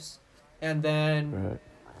drives, and then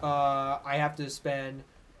I have to spend,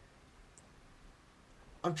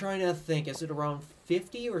 I'm trying to think, is it around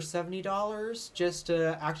 $50 or $70 just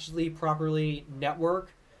to actually properly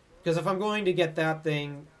network? Because if I'm going to get that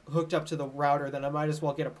thing hooked up to the router, then I might as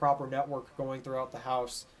well get a proper network going throughout the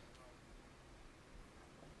house.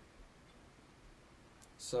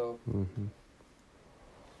 So,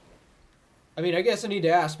 I mean, I guess I need to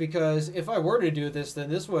ask, because if I were to do this, then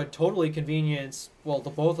this would totally convenience, well,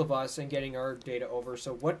 the both of us in getting our data over.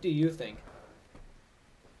 So what do you think?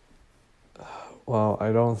 Well,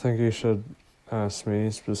 I don't think you should ask me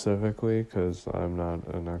specifically, because I'm not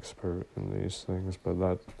an expert in these things, but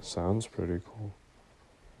that sounds pretty cool.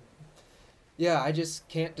 Yeah, I just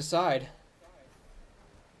can't decide.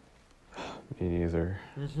 Me neither,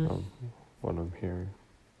 what I'm hearing.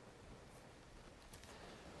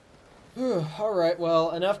 All right,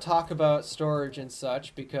 well, enough talk about storage and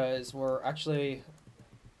such, because we're actually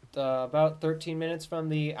about 13 minutes from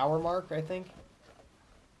the hour mark, I think.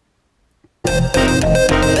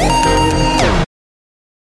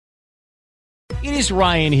 It is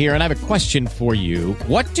Ryan here, and I have a question for you.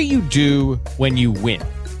 What do you do when you win?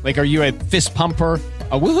 Like, are you a fist pumper,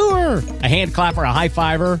 a woohooer, a hand clapper, a high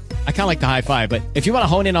fiver? I kind of like the high five, but if you want to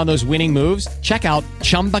hone in on those winning moves, check out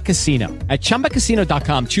Chumba Casino. At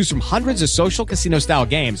ChumbaCasino.com, choose from hundreds of social casino-style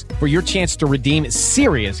games for your chance to redeem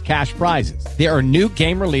serious cash prizes. There are new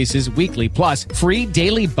game releases weekly, plus free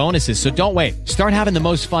daily bonuses. So don't wait. Start having the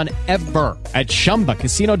most fun ever at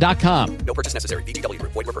ChumbaCasino.com. No purchase necessary. VGW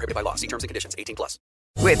Group. Void where prohibited by law. See terms and conditions. 18+.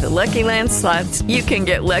 With the Lucky Land Slots, you can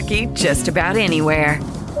get lucky just about anywhere.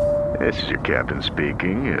 This is your captain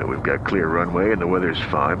speaking. We've got clear runway and the weather's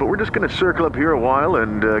fine, but we're just going to circle up here a while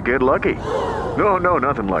and get lucky. No,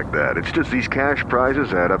 nothing like that. It's just these cash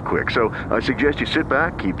prizes add up quick. So I suggest you sit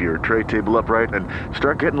back, keep your tray table upright, and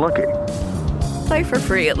start getting lucky. Play for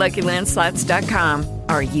free at LuckyLandSlots.com.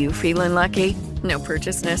 Are you feeling lucky? No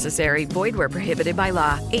purchase necessary. Void where prohibited by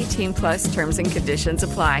law. 18+ terms and conditions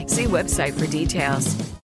apply. See website for details.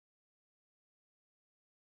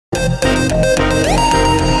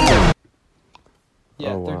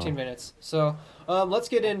 Yeah, Oh, 13 wow. minutes. So, let's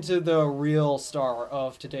get into the real star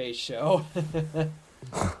of today's show.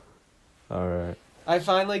 Alright. I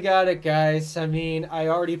finally got it, guys. I mean, I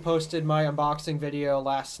already posted my unboxing video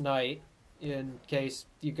last night, in case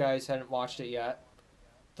you guys hadn't watched it yet.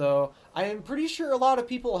 Though, I am pretty sure a lot of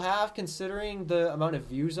people have, considering the amount of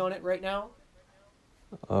views on it right now.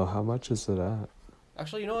 Oh, how much is it at?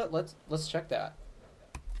 Actually, you know what? Let's check that.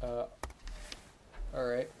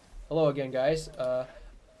 Alright. Hello again, guys.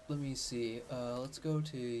 Let me see. Let's go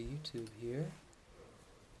to YouTube here.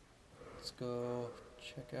 Let's go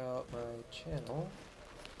check out my channel.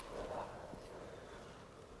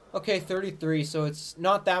 Okay, 33, so it's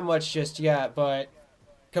not that much just yet, but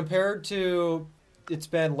compared to it's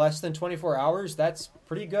been less than 24 hours, that's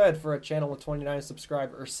pretty good for a channel with 29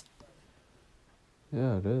 subscribers.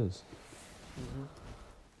 Yeah, it is. Mm-hmm.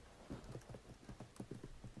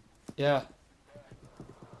 Yeah.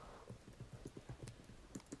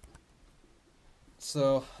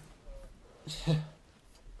 So,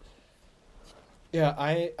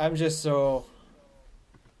 yeah, I'm just so,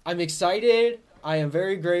 I'm excited. I am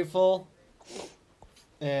very grateful,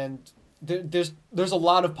 and there's a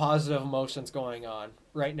lot of positive emotions going on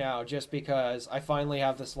right now just because I finally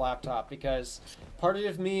have this laptop, because part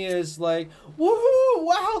of me is like, woohoo,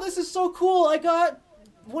 wow, this is so cool. I got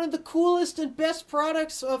one of the coolest and best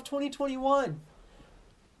products of 2021.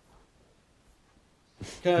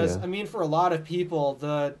 Because, Yeah. I mean, for a lot of people,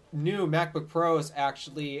 the new MacBook Pros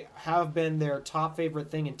actually have been their top favorite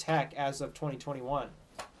thing in tech as of 2021.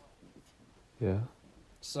 Yeah.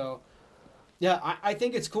 So, yeah, I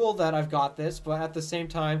think it's cool that I've got this, but at the same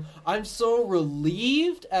time, I'm so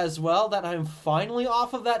relieved as well that I'm finally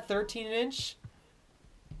off of that 13-inch.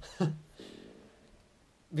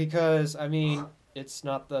 Because, I mean, it's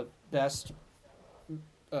not the best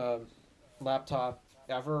laptop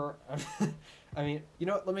ever. I mean, you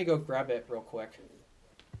know what? Let me go grab it real quick.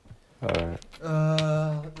 Alright.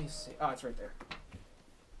 Let me see. Oh, it's right there.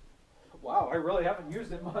 Wow, I really haven't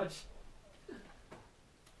used it much.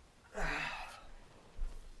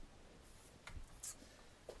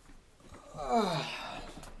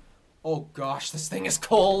 Oh gosh, this thing is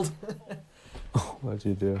cold. What'd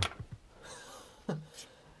you do?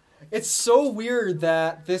 It's so weird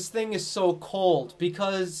that this thing is so cold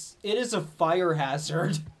because it is a fire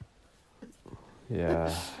hazard.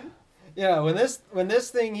 Yeah. Yeah, when this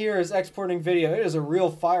thing here is exporting video, it is a real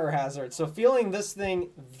fire hazard. So feeling this thing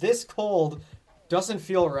this cold doesn't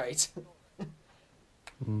feel right.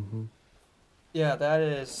 Mm-hmm. Yeah, that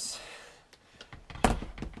is.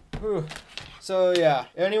 Whew. So yeah,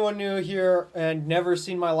 anyone new here and never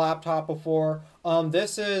seen my laptop before,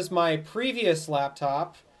 this is my previous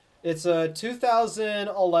laptop. It's a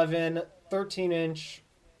 2011 13-inch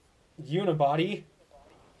unibody.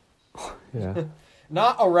 Yeah.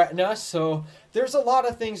 Not a Retina, so there's a lot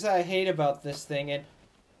of things that I hate about this thing, and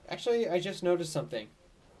actually I just noticed something.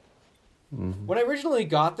 Mm-hmm. When I originally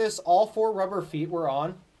got this, all 4 rubber feet were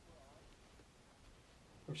on.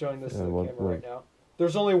 I'm showing this to the camera right now.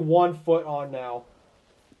 There's only 1 foot on now.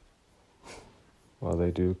 Well,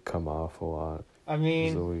 they do come off a lot. I mean,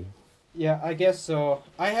 easily. Yeah, I guess so.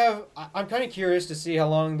 I'm kind of curious to see how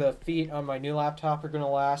long the feet on my new laptop are going to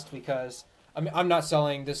last, because I'm not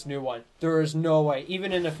selling this new one. There is no way,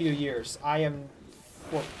 even in a few years, even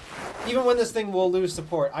when this thing will lose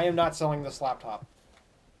support, I am not selling this laptop.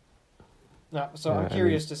 No, so I'm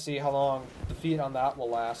curious to see how long the feet on that will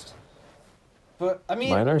last. But, I mean...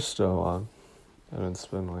 Mine are still on. And it's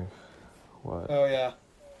been like, what? Oh, yeah.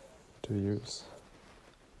 2 years?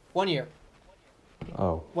 1 year.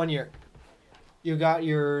 Oh. 1 year. You got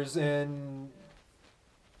yours in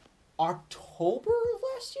October of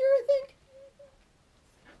last year, I think?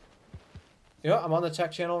 You know, I'm on the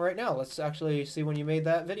tech channel right now. Let's actually see when you made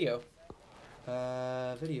that video.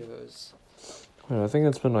 Videos. I think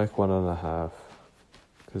it's been like 1.5.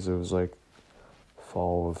 Because it was like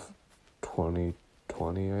fall of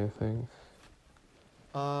 2020, I think.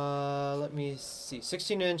 Let me see.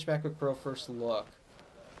 16-inch MacBook Pro first look.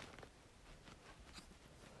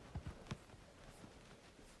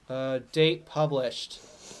 Date published.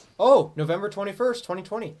 Oh, November 21st,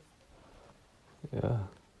 2020. Yeah.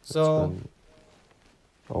 So... It's been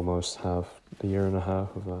almost a year and a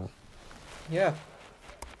half of that. Yeah.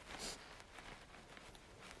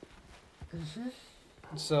 Mm-hmm.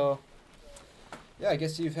 So, yeah, I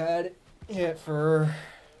guess you've had it for,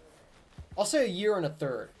 I'll say, a year and a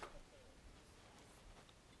third.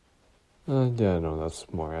 Yeah, no, that's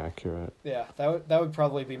more accurate. Yeah, that would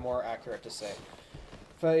probably be more accurate to say.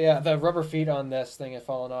 But yeah, the rubber feet on this thing have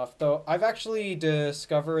fallen off. Though I've actually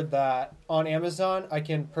discovered that on Amazon I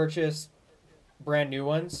can purchase brand new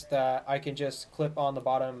ones that I can just clip on the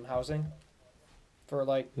bottom housing for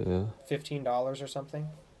like $15 or something.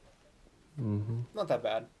 Not that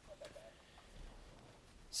bad.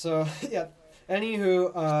 So yeah.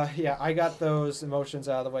 Anywho, I got those emotions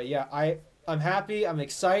out of the way. Yeah, I'm happy. I'm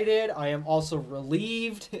excited. I am also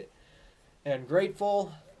relieved and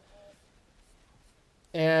grateful.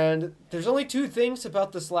 And there's only two things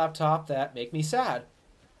about this laptop that make me sad.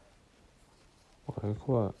 Like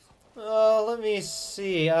what? Let me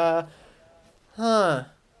see. Why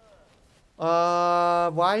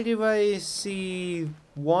do I see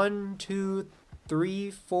 1, 2,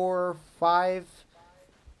 3, 4, 5,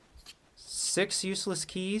 6 useless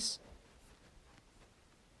keys?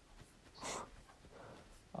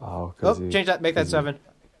 Oh, change that. Make that 7.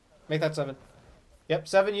 Make that 7. Yep,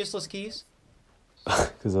 7 useless keys.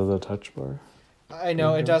 Because of the touch bar? I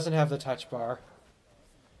know, it doesn't have the touch bar.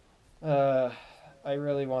 I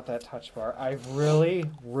really want that touch bar. I really,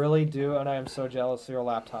 really do, and I am so jealous your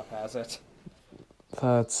laptop has it.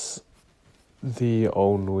 That's the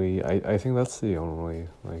only... I think that's the only,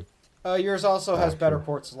 like... Yours also has better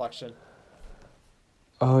port selection.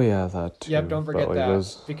 Oh, yeah, that too. Yep, don't forget like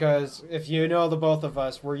that. Because if you know the both of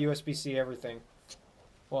us, we're USB-C everything.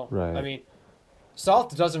 Well, right. I mean,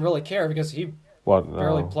 Salt doesn't really care because he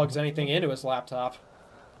barely plugs anything into his laptop.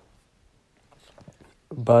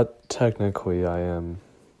 But technically, I am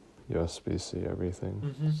USB-C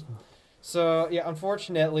everything. So yeah,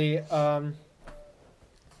 unfortunately, on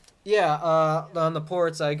the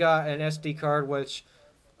ports, I got an SD card, which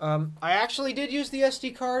I actually did use the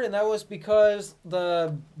SD card, and that was because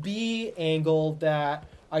the B angle that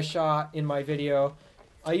I shot in my video,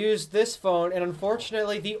 I used this phone, and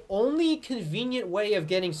unfortunately, the only convenient way of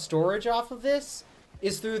getting storage off of this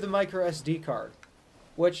is through the micro SD card,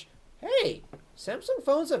 which, hey, Samsung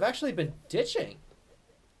phones have actually been ditching.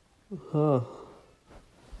 Huh.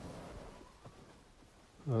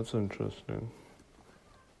 That's interesting.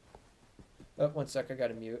 Oh, one sec, I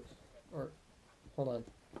gotta mute. Or, hold on.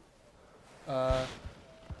 I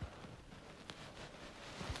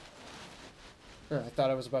thought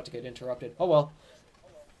I was about to get interrupted. Oh well.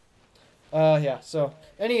 So,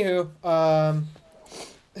 anywho,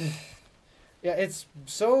 yeah, it's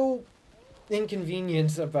so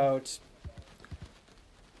inconvenient about...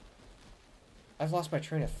 I've lost my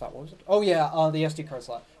train of thought. What was it? Oh yeah, the SD card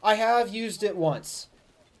slot. I have used it once.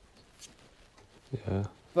 Yeah.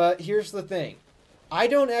 But here's the thing. I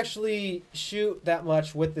don't actually shoot that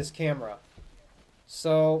much with this camera.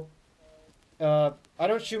 So, I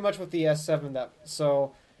don't shoot much with the S7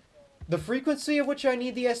 so the frequency of which I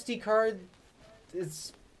need the SD card,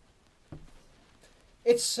 it's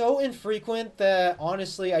so infrequent that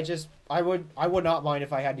honestly I would not mind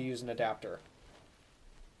if I had to use an adapter.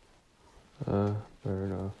 Fair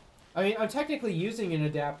enough. I mean, I'm technically using an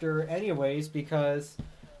adapter anyways because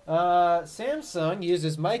Samsung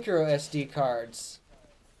uses micro SD cards.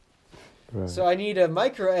 Right. So I need a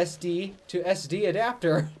micro SD to SD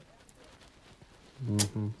adapter.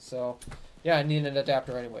 So, yeah, I need an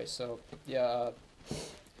adapter anyway. So, yeah.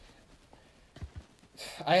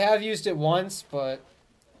 I have used it once, but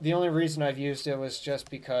the only reason I've used it was just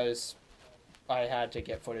because I had to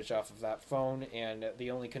get footage off of that phone, and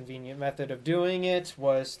the only convenient method of doing it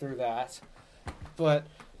was through that. But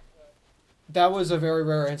that was a very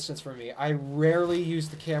rare instance for me. I rarely use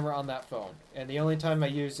the camera on that phone, and the only time I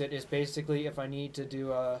use it is basically if I need to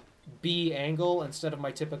do a B angle instead of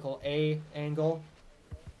my typical A angle.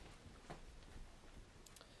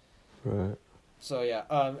 Right. So yeah,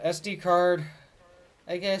 SD card,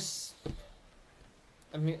 I guess,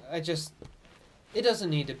 I mean, it doesn't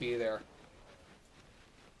need to be there.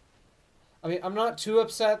 I mean, I'm not too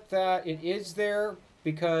upset that it is there,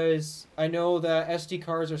 because I know that SD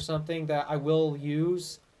cards are something that I will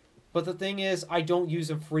use, but the thing is, I don't use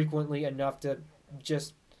them frequently enough to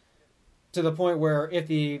the point where if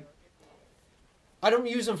the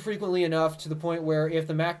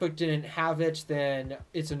MacBook didn't have it, then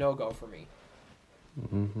it's a no-go for me.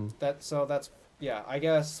 I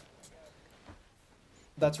guess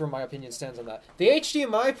that's where my opinion stands on that. The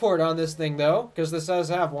HDMI port on this thing, though, because this does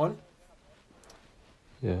have one,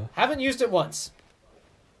 yeah, haven't used it once.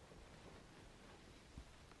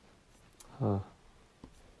 Huh.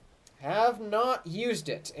 Have not used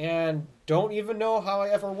it, and don't even know how I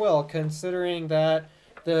ever will, considering that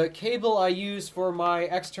the cable I use for my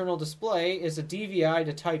external display is a DVI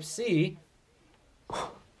to Type-C.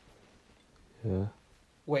 Yeah.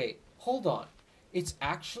 Wait, hold on. It's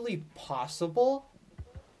actually possible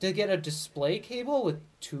to get a display cable with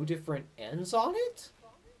 2 different ends on it?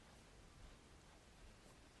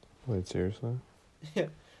 Wait, seriously?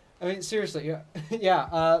 I mean, seriously, yeah.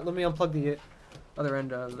 Yeah, let me unplug the other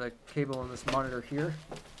end of the cable on this monitor here.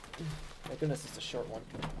 My goodness, it's a short one.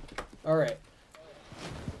 All right.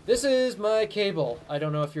 This is my cable. I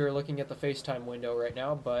don't know if you're looking at the FaceTime window right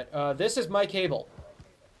now, but this is my cable.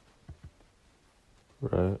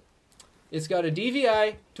 Right. It's got a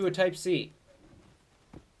DVI to a Type-C.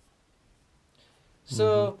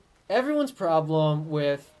 So everyone's problem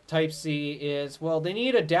with Type-C is, well, they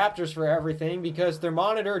need adapters for everything because their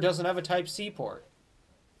monitor doesn't have a Type-C port.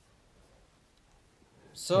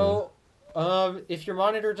 So if your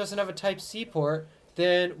monitor doesn't have a Type-C port,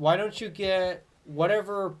 then why don't you get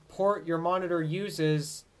whatever port your monitor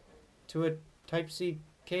uses to a Type-C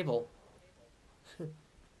cable?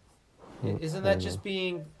 Isn't that just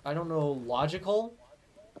being, I don't know, logical?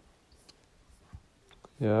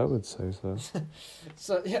 Yeah, I would say so.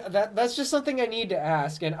 So yeah, that's just something I need to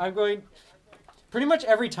ask, and I'm going. Pretty much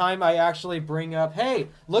every time I actually bring up, hey,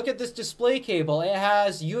 look at this display cable. It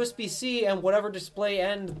has USB-C and whatever display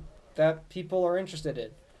end that people are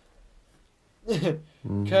interested in.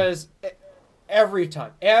 Because every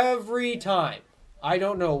time, I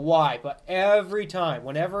don't know why, but every time,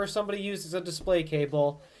 whenever somebody uses a display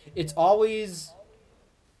cable, it's always,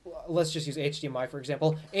 let's just use HDMI for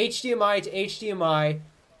example, HDMI to HDMI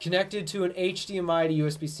connected to an HDMI to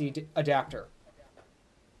USB-C adapter.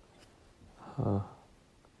 Huh.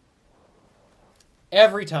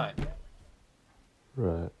 Every time.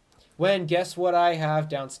 Right. When, guess what I have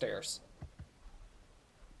downstairs?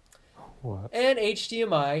 What? An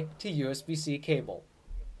HDMI to USB-C cable.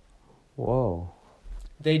 Whoa.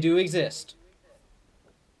 They do exist.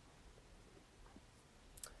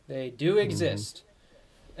 They do exist.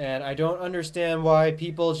 And I don't understand why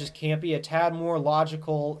people just can't be a tad more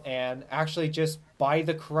logical and actually just buy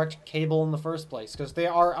the correct cable in the first place, because they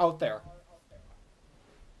are out there.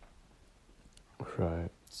 Right.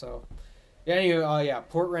 So, anyway, yeah,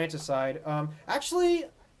 port rant aside. Actually,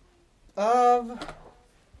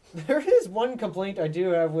 there is one complaint I do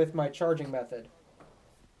have with my charging method.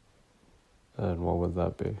 And what would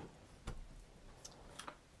that be?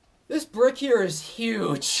 This brick here is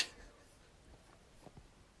huge.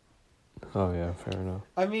 Oh yeah, fair enough.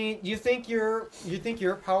 I mean, you think your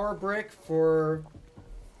power brick for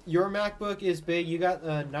your MacBook is big? You got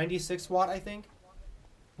a 96 watt, I think.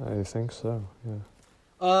 I think so.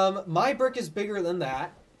 Yeah. My brick is bigger than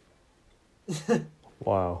that.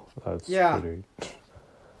 Wow, that's pretty.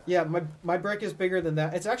 Yeah, my brick is bigger than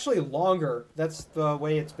that. It's actually longer. That's the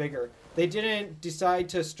way it's bigger. They didn't decide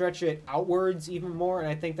to stretch it outwards even more, and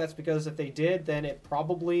I think that's because if they did, then it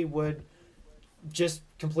probably would just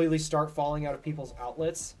completely start falling out of people's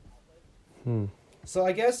outlets. So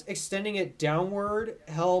I guess extending it downward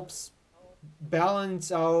helps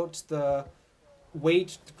balance out the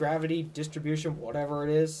weight, gravity, distribution, whatever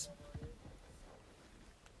it is.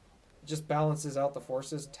 It just balances out the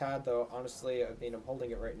forces. Tad, though, honestly, I mean, I'm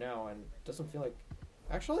holding it right now, and it doesn't feel like...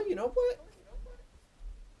 Actually, you know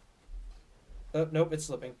what? Nope, it's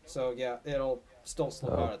slipping. So, yeah, it'll still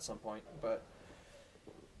slip out at some point, but...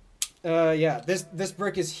 yeah, this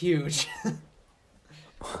brick is huge.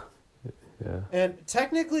 Yeah. And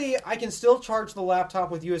technically, I can still charge the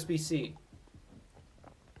laptop with USB-C.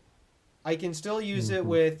 I can still use it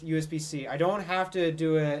with USB-C. I don't have to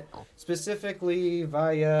do it specifically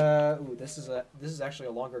via... Ooh, this is actually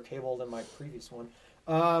a longer cable than my previous one.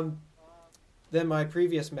 Than my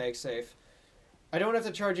previous MagSafe. I don't have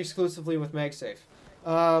to charge exclusively with MagSafe.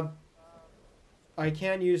 I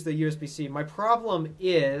can use the USB-C. My problem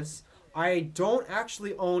is I don't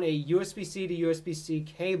actually own a USB-C to USB-C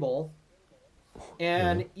cable.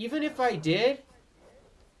 And even if I did,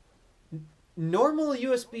 normal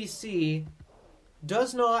USB-C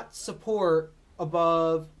does not support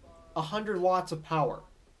above 100 watts of power.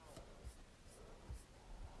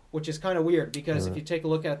 Which is kind of weird, because if you take a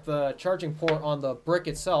look at the charging port on the brick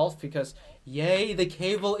itself, because, yay, the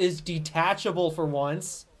cable is detachable for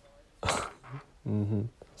once.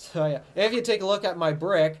 So, yeah, if you take a look at my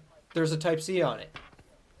brick, there's a Type-C on it.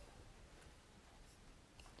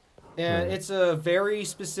 And it's a very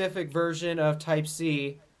specific version of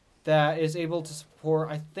Type-C that is able to support,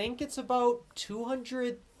 I think it's about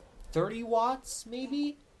 230 watts,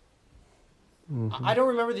 maybe? I don't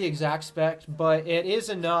remember the exact spec, but it is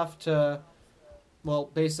enough to, well,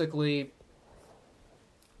 basically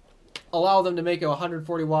allow them to make a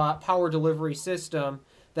 140 watt power delivery system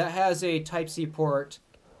that has a Type-C port,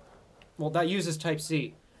 well, that uses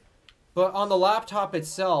Type-C. But on the laptop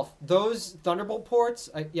itself, those Thunderbolt ports,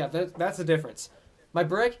 that's the difference. My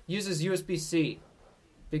brick uses USB-C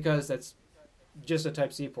because that's just a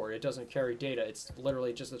Type-C port. It doesn't carry data. It's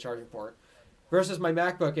literally just a charging port. Versus my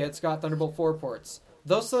MacBook, it's got Thunderbolt 4 ports.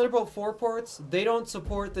 Those Thunderbolt 4 ports, they don't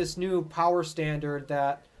support this new power standard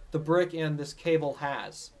that the brick and this cable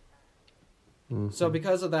has. Mm-hmm. So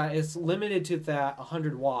because of that, it's limited to that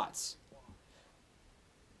 100 watts.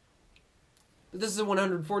 But this is a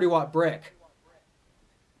 140 watt brick.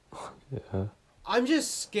 Yeah. I'm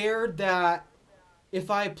just scared that if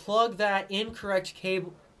I plug that incorrect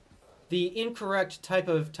cable, the incorrect type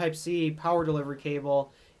of Type-C power delivery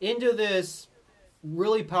cable into this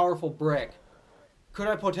really powerful brick, could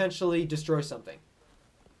I potentially destroy something?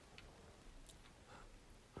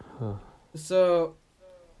 Huh. So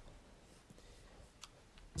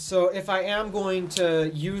if I am going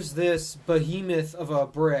to use this behemoth of a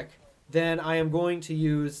brick, then I am going to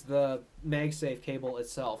use the MagSafe cable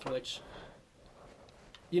itself, which,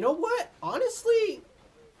 you know what? Honestly,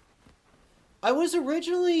 I was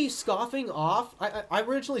originally scoffing off. I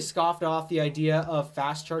originally scoffed off the idea of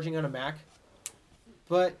fast charging on a Mac.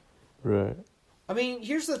 But, right. I mean,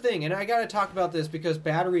 here's the thing, and I got to talk about this because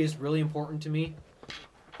battery is really important to me.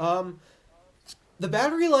 The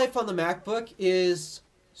battery life on the MacBook is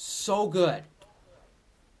so good.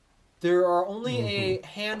 There are only a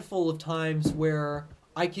handful of times where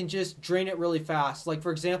I can just drain it really fast. Like,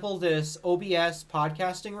 for example, this OBS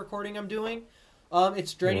podcasting recording I'm doing,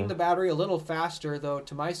 it's draining the battery a little faster, though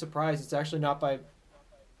to my surprise, it's actually not by...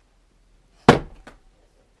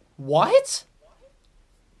 What?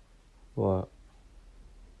 What?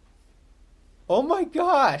 Oh my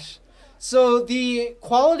gosh. So the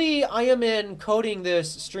quality I am encoding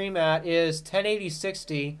this stream at is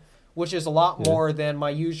 1080-60, which is a lot more than my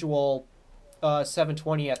usual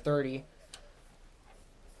 720 at 30.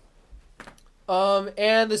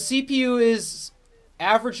 And the CPU is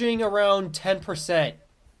averaging around 10%.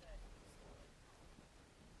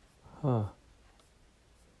 Huh.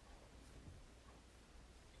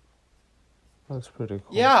 That's pretty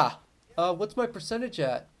cool. Yeah. What's my percentage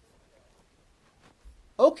at?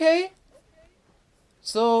 Okay.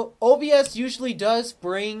 So OBS usually does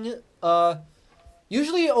bring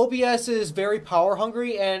usually OBS is very power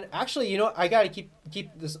hungry, and actually, you know, I gotta keep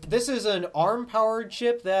this. This is an ARM powered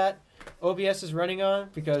chip that OBS is running on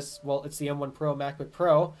because, well, it's the M1 Pro MacBook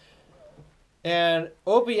Pro, and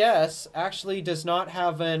OBS actually does not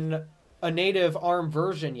have a native ARM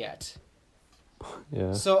version yet.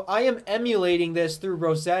 Yeah. So I am emulating this through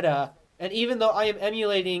Rosetta, and even though I am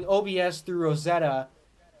emulating OBS through Rosetta,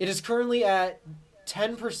 it is currently at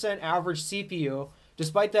 10% average CPU.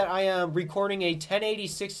 Despite that, I am recording a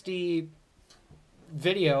 1080-60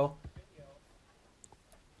 video.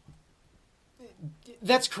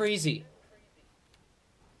 That's crazy.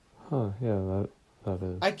 Huh, yeah, that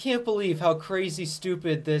is. I can't believe how crazy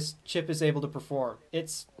stupid this chip is able to perform.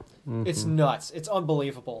 It's nuts. It's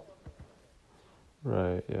unbelievable.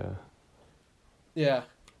 Right, yeah. Yeah.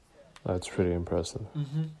 That's pretty impressive.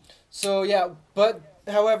 Mm-hmm. So, yeah, but,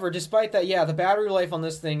 however, despite that, yeah, the battery life on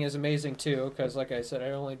this thing is amazing, too, because, like I said,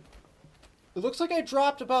 it looks like I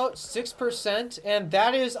dropped about 6%, and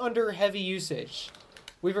that is under heavy usage.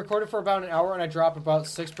 We've recorded for about an hour, and I dropped about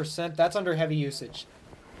 6%. That's under heavy usage.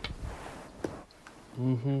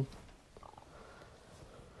 Mm-hmm.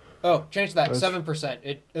 Oh, change that, 7%.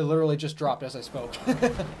 It literally just dropped as I spoke.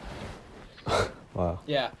 Wow.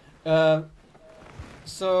 Yeah.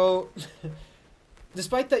 So,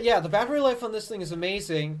 despite that, yeah, the battery life on this thing is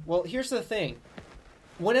amazing. Well, here's the thing.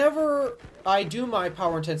 Whenever I do my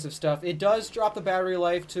power-intensive stuff, it does drop the battery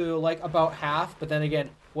life to, like, about half. But then again,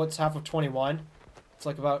 what's half of 21? It's,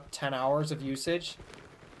 like, about 10 hours of usage.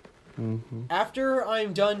 Mm-hmm. After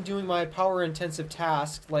I'm done doing my power-intensive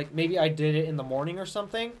task, like, maybe I did it in the morning or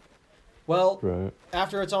something, well,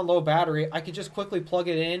 after it's on low battery, I could just quickly plug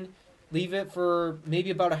it in, leave it for maybe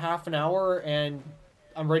about a half an hour, and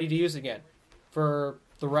I'm ready to use it again for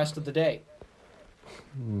the rest of the day.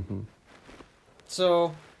 Mm-hmm.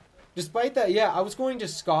 So, despite that, yeah, I was going to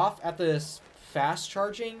scoff at this fast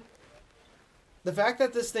charging. The fact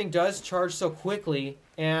that this thing does charge so quickly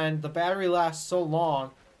and the battery lasts so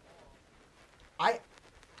long, I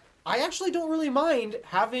actually don't really mind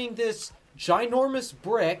having this ginormous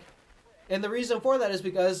brick, and the reason for that is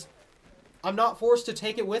because I'm not forced to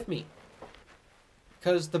take it with me.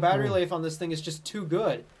 Because the battery life on this thing is just too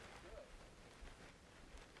good.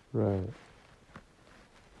 Right.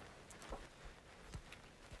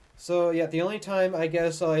 So, yeah, the only time I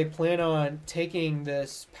guess I plan on taking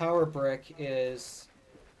this power brick is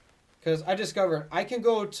because I discovered I can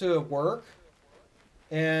go to work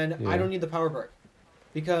and I don't need the power brick.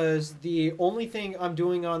 Because the only thing I'm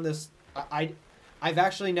doing on this, I've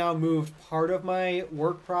actually now moved part of my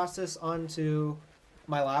work process onto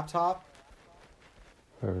my laptop.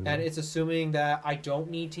 Fair enough. And it's assuming that I don't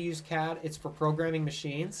need to use CAD. It's for programming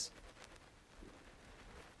machines.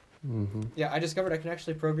 Mm-hmm. Yeah, I discovered I can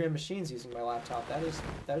actually program machines using my laptop. That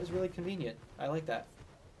is really convenient. I like that.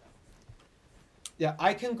 Yeah,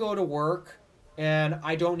 I can go to work, and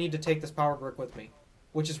I don't need to take this power brick with me,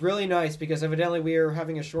 which is really nice because evidently we are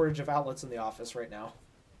having a shortage of outlets in the office right now.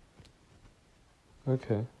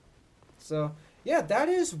 Okay. So, yeah, that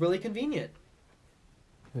is really convenient.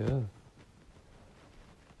 Yeah.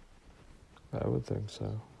 I would think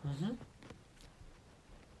so. Mm-hmm.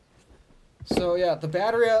 So, yeah, the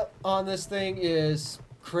battery on this thing is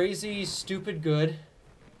crazy, stupid good.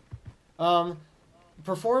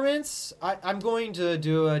 Performance, I'm going to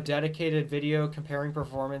do a dedicated video comparing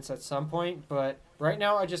performance at some point, but right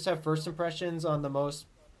now I just have first impressions on the most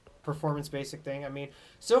performance basic thing. I mean,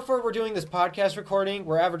 so far we're doing this podcast recording,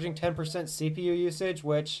 we're averaging 10% CPU usage,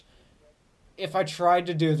 which if I tried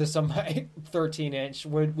to do this on my 13-inch,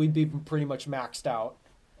 we'd be pretty much maxed out.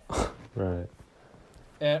 Right.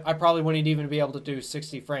 And I probably wouldn't even be able to do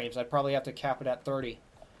 60 frames. I'd probably have to cap it at 30.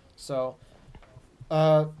 So,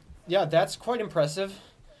 yeah, that's quite impressive.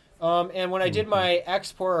 And when I did my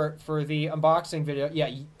export for the unboxing video,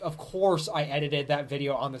 yeah, of course I edited that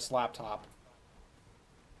video on this laptop.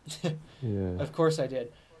 Yeah. Of course I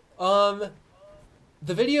did. The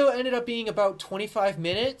video ended up being about 25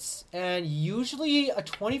 minutes, and usually a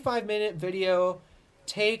 25-minute video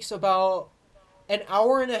takes about an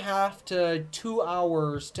hour and a half to 2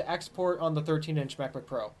 hours to export on the 13-inch MacBook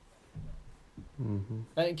Pro. Mm-hmm.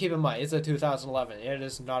 And keep in mind, it's a 2011. It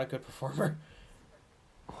is not a good performer.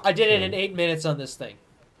 I did it in 8 minutes on this thing.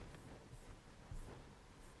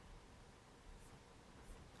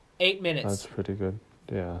 8 minutes. That's pretty good.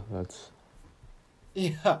 Yeah, that's...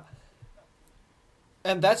 Yeah.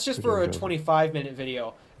 And that's just for a 25-minute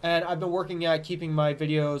video. And I've been working at keeping my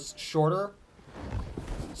videos shorter.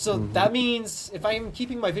 So that means if I'm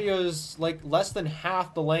keeping my videos like less than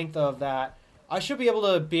half the length of that, I should be able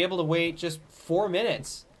to wait just 4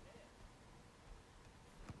 minutes.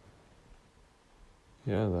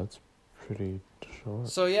 Yeah, that's pretty short.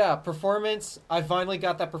 So yeah, performance, I finally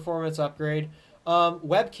got that performance upgrade.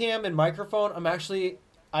 Webcam and microphone,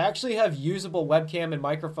 I actually have usable webcam and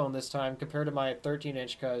microphone this time compared to my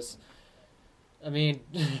 13-inch because, I mean,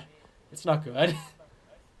 it's not good.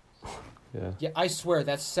 Yeah. Yeah, I swear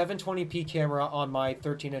that 720p camera on my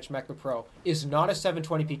 13-inch MacBook Pro is not a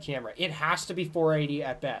 720p camera. It has to be 480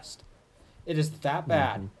 at best. It is that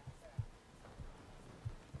bad.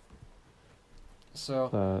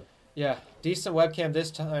 So, yeah, decent webcam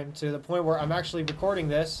this time to the point where I'm actually recording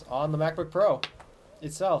this on the MacBook Pro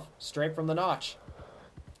itself, straight from the notch.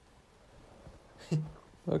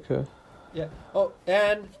 Okay. Yeah. Oh,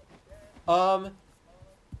 and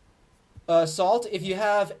Salt, if you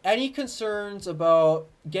have any concerns about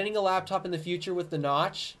getting a laptop in the future with the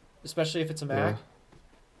notch, especially if it's a Mac,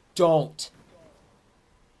 don't.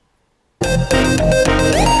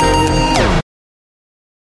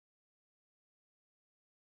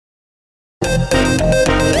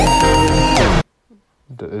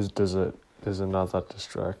 Is it not that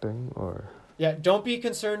distracting, or? Yeah, don't be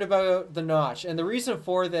concerned about the notch. And the reason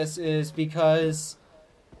for this is because,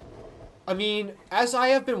 I mean, as I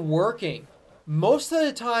have been working, most of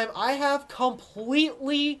the time I have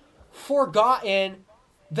completely forgotten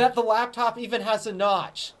that the laptop even has a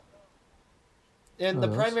notch. And the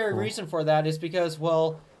primary reason for that is because,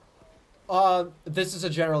 well, this is a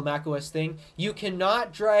general macOS thing. You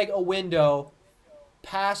cannot drag a window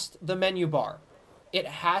past the menu bar. It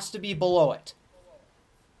has to be below it.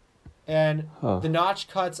 And the notch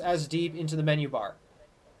cuts as deep into the menu bar.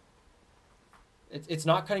 It's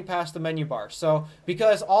not cutting past the menu bar. So,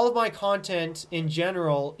 because all of my content in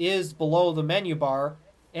general is below the menu bar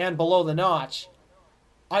and below the notch,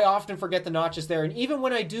 I often forget the notch is there. And even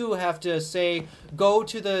when I do have to, say, go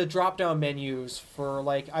to the drop-down menus for,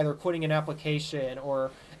 like, either quitting an application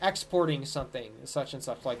or exporting something, such and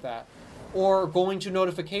such like that, or going to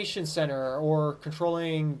Notification Center, or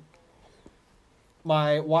controlling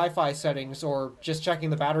my Wi-Fi settings, or just checking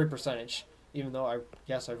the battery percentage, even though I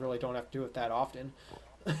guess I really don't have to do it that often.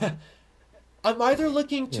 I'm either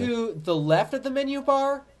looking to the left of the menu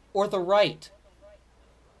bar or the right.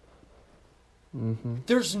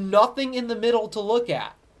 There's nothing in the middle to look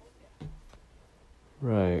at.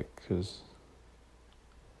 Right, because,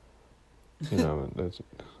 you know,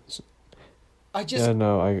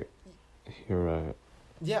 you're right.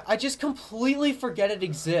 Yeah, I just completely forget it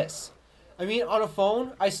exists. I mean, on a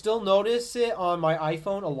phone, I still notice it on my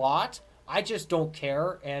iPhone a lot. I just don't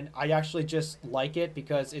care, and I actually just like it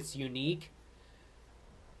because it's unique.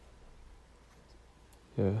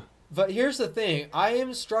 Yeah. But here's the thing. I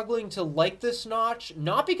am struggling to like this notch,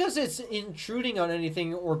 not because it's intruding on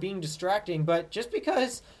anything or being distracting, but just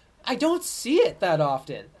because I don't see it that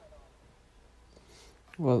often.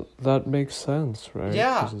 Well, that makes sense, right?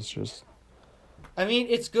 Yeah. 'Cause it's just... I mean,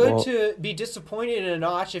 it's good to be disappointed in a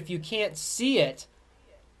notch if you can't see it.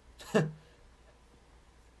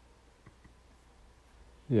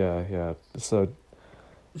 Yeah. So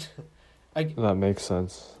that makes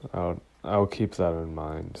sense. I'll keep that in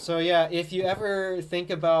mind. So yeah, if you ever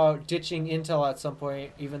think about ditching Intel at some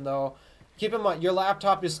point, even though, keep in mind, your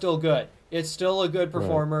laptop is still good. It's still a good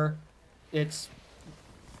performer. Right.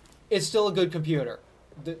 It's still a good computer.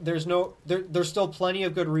 There's still plenty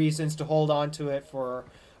of good reasons to hold on to it for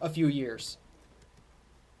a few years.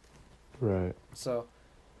 Right. So,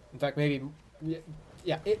 in fact, maybe,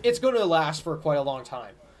 yeah, it's going to last for quite a long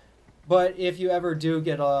time. But if you ever do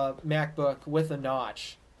get a MacBook with a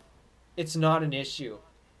notch, it's not an issue.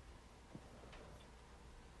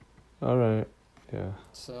 All right. Yeah.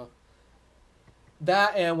 So,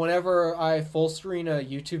 that, and whenever I full screen a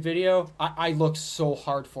YouTube video, I look so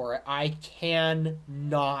hard for it. I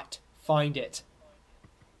cannot find it.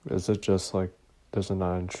 Is it just like, does it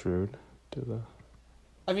not intrude to the...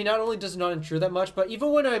 I mean, not only does it not intrude that much, but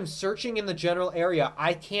even when I'm searching in the general area,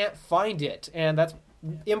 I can't find it. And that's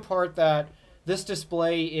in part that this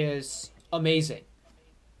display is amazing.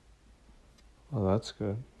 Oh, that's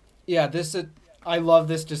good. Yeah, I love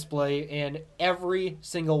this display in every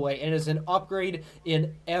single way, and it's an upgrade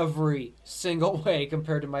in every single way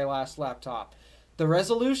compared to my last laptop. The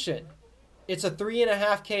resolution, it's a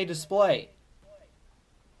 3.5K display.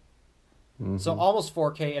 Mm-hmm. So almost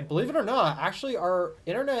 4K, and believe it or not, actually our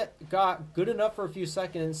internet got good enough for a few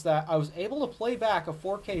seconds that I was able to play back a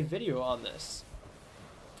 4K video on this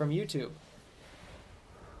from YouTube.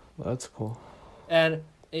 That's cool. And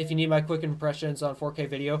if you need my quick impressions on 4K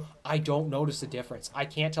video, I don't notice the difference. I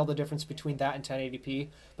can't tell the difference between that and 1080p.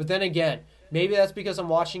 But then again, maybe that's because I'm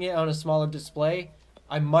watching it on a smaller display.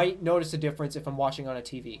 I might notice a difference if I'm watching on a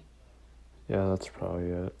TV. Yeah, that's probably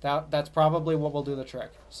it. That's probably what will do the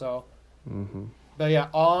trick. So, mm-hmm. But yeah,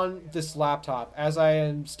 on this laptop, as I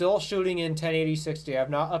am still shooting in 1080-60, I've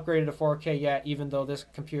not upgraded to 4K yet, even though this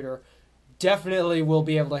computer definitely will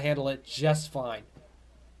be able to handle it just fine.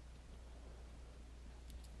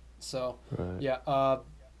 So, right. Yeah,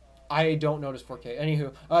 I don't notice 4K.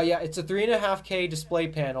 Anywho, yeah, it's a 3.5K display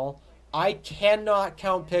panel. I cannot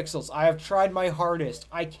count pixels. I have tried my hardest.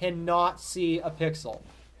 I cannot see a pixel.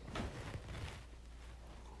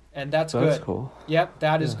 And that's good. That's cool. Yep,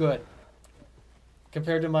 that is good.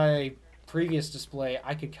 Compared to my previous display,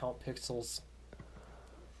 I could count pixels.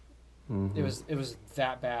 Mm-hmm. It was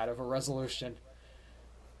that bad of a resolution.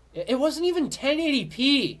 It wasn't even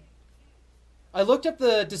 1080p. I looked up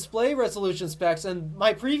the display resolution specs, and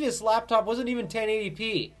my previous laptop wasn't even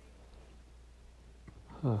 1080p.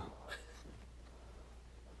 Huh.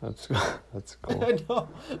 That's cool. I know.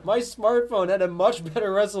 My smartphone had a much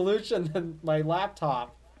better resolution than my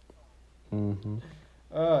laptop. Mm-hmm.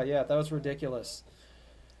 Oh, yeah, that was ridiculous.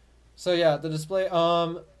 So, yeah, the display,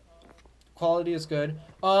 quality is good.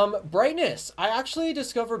 Brightness. I actually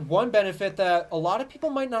discovered one benefit that a lot of people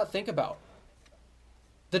might not think about.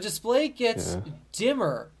 The display gets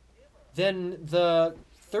dimmer than the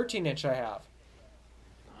 13-inch I have.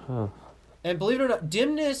 Huh. And believe it or not,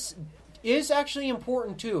 dimness is actually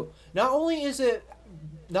important too. Not only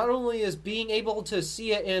is being able to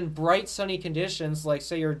see it in bright sunny conditions, like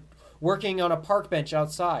say you're working on a park bench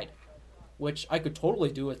outside, which I could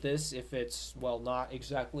totally do with this if it's, well, not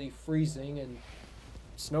exactly freezing and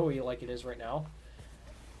snowy like it is right now.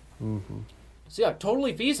 Mm-hmm. So yeah,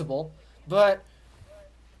 totally feasible. But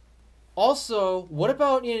also, what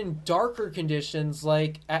about in darker conditions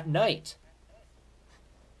like at night?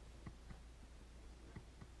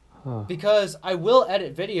 Huh. Because I will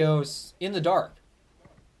edit videos in the dark.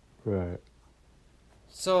 Right.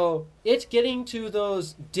 So it's getting to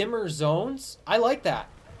those dimmer zones. I like that.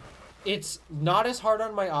 It's not as hard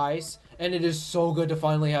on my eyes, and it is so good to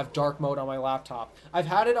finally have dark mode on my laptop. I've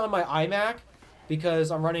had it on my iMac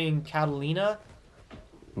because I'm running Catalina,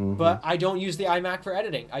 but I don't use the iMac for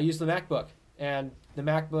editing. I use the MacBook, and the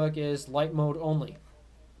MacBook is light mode only.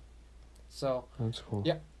 So that's cool.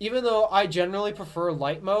 Yeah, even though I generally prefer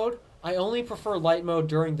light mode, I only prefer light mode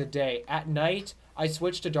during the day. At night, I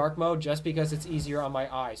switch to dark mode just because it's easier on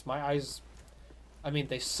my eyes. My eyes, I mean,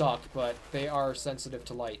 they suck, but they are sensitive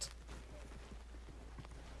to light.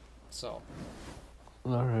 So.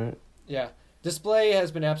 All right. Yeah. Display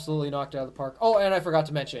has been absolutely knocked out of the park. Oh, and I forgot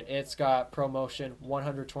to mention, it's got ProMotion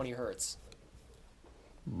 120 Hertz.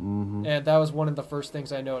 Mm-hmm. And that was one of the first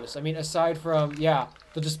things I noticed. I mean, aside from, the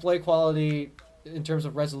display quality in terms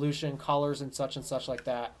of resolution, colors, and such like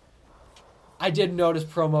that, I did notice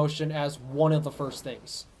ProMotion as one of the first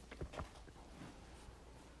things.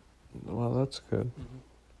 Well, that's good.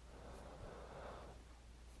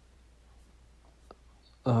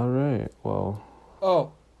 All right, well...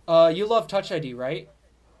 Oh, you love Touch ID, right?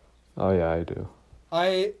 Oh, yeah, I do.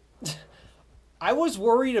 I was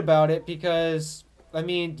worried about it because, I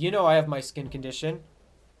mean, I have my skin condition.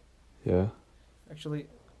 Yeah. Actually,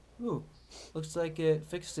 looks like it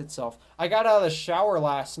fixed itself. I got out of the shower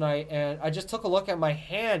last night, and I just took a look at my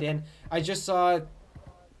hand, and I just saw,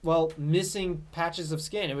 missing patches of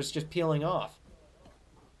skin. It was just peeling off.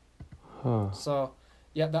 Huh. So,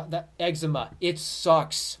 yeah, that eczema, it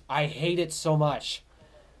sucks. I hate it so much.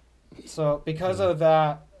 So, because of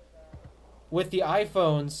that, with the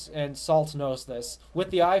iPhones, and Salt knows this,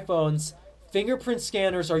 with the iPhones, fingerprint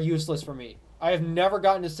scanners are useless for me. I have never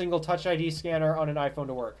gotten a single Touch ID scanner on an iPhone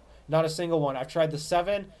to work. Not a single one. I've tried the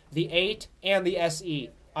 7, the 8, and the SE.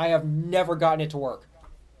 I have never gotten it to work.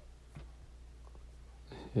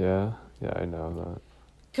 Yeah, I know that.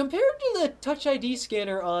 Compared to the Touch ID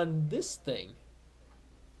scanner on this thing,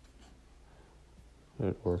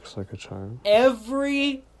 it works like a charm.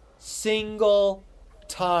 Every single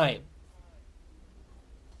time.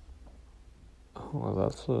 Oh, well,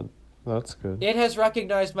 that's good. It has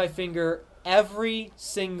recognized my finger every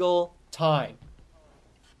single time.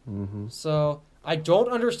 Mm-hmm. So I don't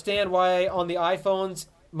understand why on the iPhones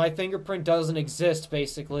my fingerprint doesn't exist,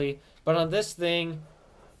 basically. But on this thing,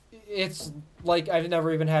 it's like I've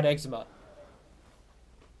never even had eczema.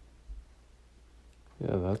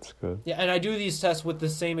 Yeah, that's good. Yeah, and I do these tests with the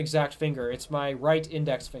same exact finger. It's my right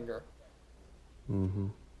index finger. Mm-hmm.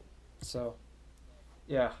 So,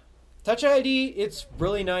 yeah. Touch ID, it's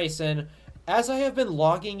really nice. And as I have been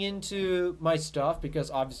logging into my stuff, because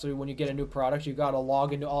obviously when you get a new product, you got to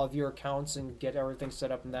log into all of your accounts and get everything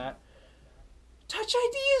set up in that. Touch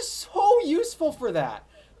ID is so useful for that.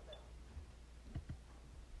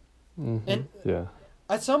 Mm-hmm. And yeah.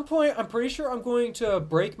 At some point, I'm pretty sure I'm going to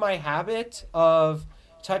break my habit of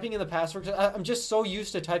typing in the password. I'm just so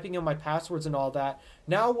used to typing in my passwords and all that.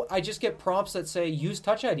 Now I just get prompts that say, use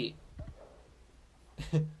Touch ID.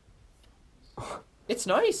 It's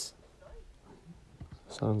nice.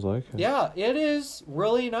 Sounds like it. Yeah, it is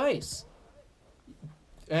really nice.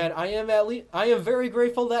 And I am very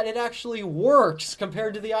grateful that it actually works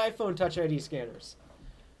compared to the iPhone Touch ID scanners.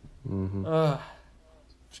 Mm-hmm.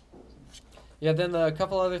 Yeah, then a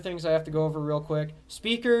couple other things I have to go over real quick.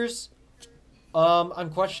 Speakers,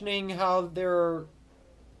 I'm questioning how they're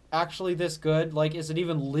actually this good. Like, is it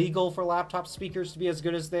even legal for laptop speakers to be as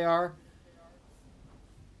good as they are?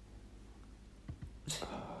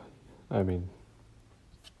 I mean,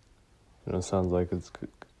 it sounds like it's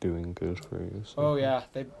doing good for you. So. Oh yeah,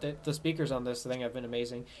 the speakers on this thing have been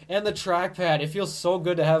amazing. And the trackpad, it feels so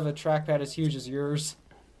good to have a trackpad as huge as yours.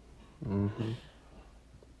 Mm-hmm.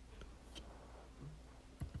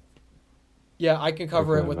 Yeah, I can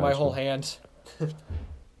cover it with my whole hand.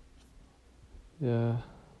 Yeah.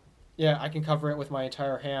 Yeah, I can cover it with my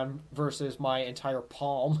entire hand versus my entire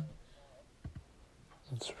palm.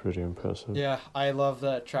 That's pretty impressive. Yeah, I love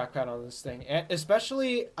the trackpad on this thing. And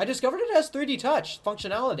especially, I discovered it has 3D touch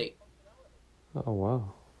functionality. Oh,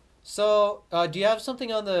 wow. So, do you have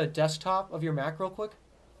something on the desktop of your Mac real quick?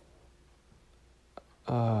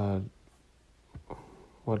 What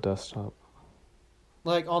desktop?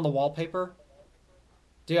 Like on the wallpaper?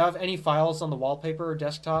 Do you have any files on the wallpaper or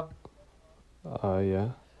desktop?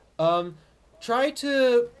 Yeah. Try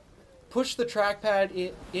to push the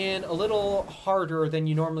trackpad in a little harder than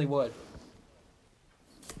you normally would.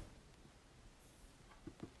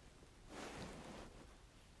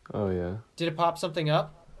 Oh, yeah. Did it pop something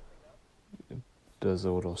up? It does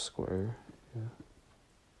a little square.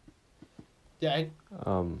 Yeah. Yeah,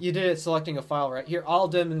 you did it selecting a file, right? Here, I'll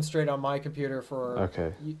demonstrate on my computer for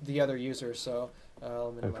the other users, so...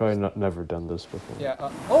 I've probably never done this before. Yeah.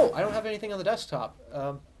 Oh, I don't have anything on the desktop.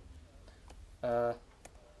 Let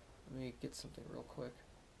me get something real quick.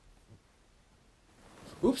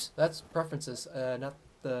 Oops, that's preferences, not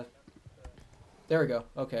the... There we go.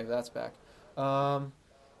 Okay, that's back.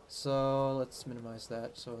 So let's minimize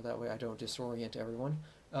that so that way I don't disorient everyone.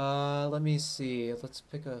 Let me see. Let's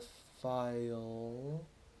pick a file.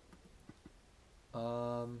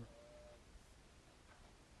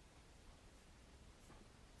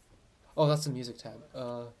 Oh, that's the music tab.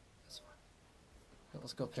 That's fine.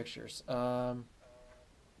 Let's go pictures. Let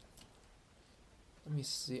me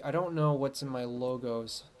see. I don't know what's in my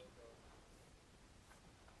logos.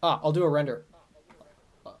 I'll do a render.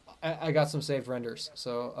 I got some saved renders.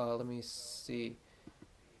 So let me see.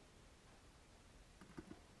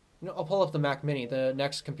 No, I'll pull up the Mac Mini, the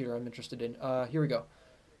next computer I'm interested in. Here we go.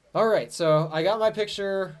 All right, so I got my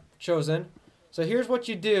picture chosen. So here's what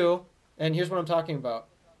you do, and here's what I'm talking about.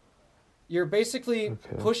 You're basically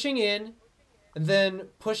pushing in, and then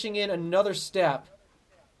pushing in another step,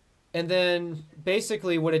 and then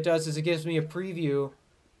basically what it does is it gives me a preview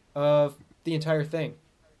of the entire thing.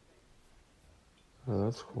 Oh,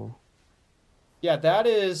 that's cool. Yeah, that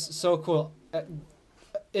is so cool.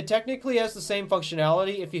 It technically has the same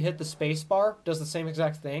functionality. If you hit the space bar, does the same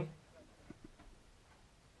exact thing.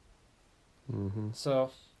 Mm-hmm.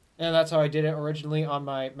 So, and that's how I did it originally on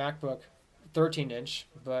my MacBook 13-inch.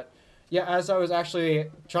 But yeah, as I was actually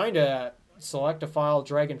trying to select a file,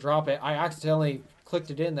 drag and drop it, I accidentally clicked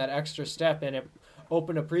it in that extra step, and it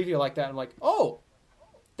opened a preview like that. I'm like, oh,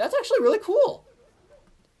 that's actually really cool.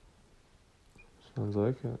 Sounds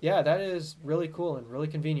like it. Yeah, that is really cool and really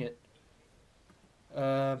convenient.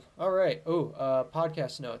 All right. Oh,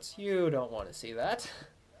 podcast notes. You don't want to see that.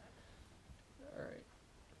 All right.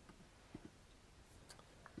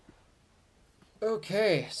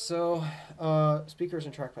 Okay, so speakers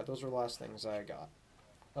and trackpad. Those are the last things I got.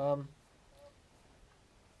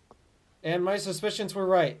 And my suspicions were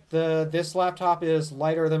right. This laptop is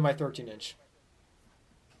lighter than my 13-inch.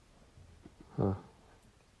 Huh.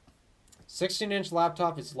 16-inch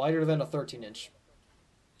laptop is lighter than a 13-inch.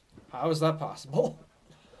 How is that possible?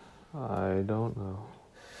 I don't know.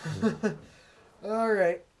 All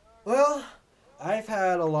right. Well, I've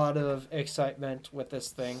had a lot of excitement with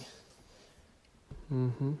this thing.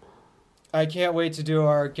 Mm-hmm. I can't wait to do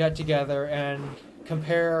our get-together and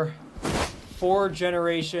compare 4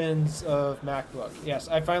 generations of MacBook. Yes,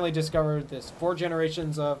 I finally discovered this. 4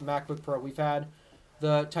 generations of MacBook Pro. We've had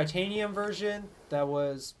the titanium version that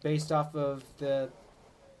was based off of the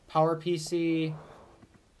PowerPC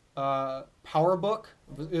PowerBook.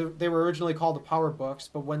 They were originally called the PowerBooks,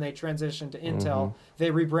 but when they transitioned to Intel, they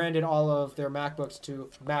rebranded all of their MacBooks to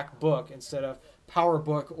MacBook instead of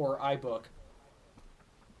PowerBook or iBook.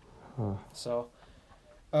 Huh. So,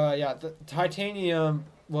 yeah, the titanium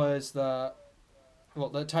was the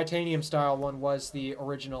titanium style one was the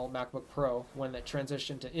original MacBook Pro when it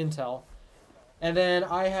transitioned to Intel. And then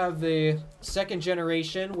I have the second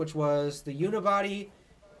generation, which was the unibody.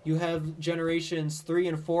 You have generations 3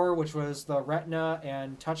 and 4, which was the Retina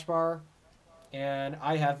and Touch Bar. And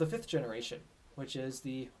I have the 5th generation, which is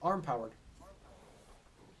the ARM-powered.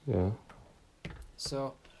 Yeah.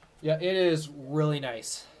 So, yeah, it is really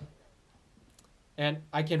nice. And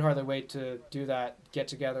I can hardly wait to do that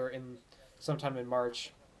get-together sometime in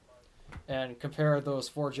March and compare those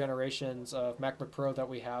 4 generations of MacBook Pro that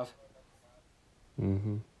we have.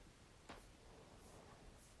 Mm-hmm.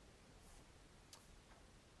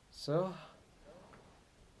 So,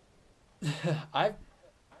 I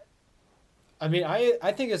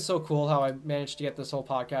think it's so cool how I managed to get this whole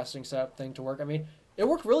podcasting setup thing to work. I mean, it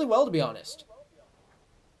worked really well, to be honest.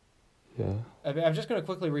 Yeah. I'm just going to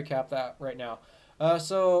quickly recap that right now.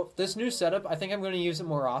 So, this new setup, I think I'm going to use it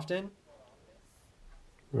more often.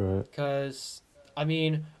 Right. Because, I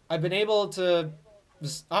mean, I've been able to...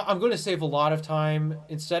 I'm going to save a lot of time.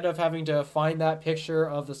 Instead of having to find that picture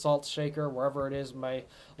of the salt shaker wherever it is in my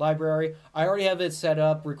library, I already have it set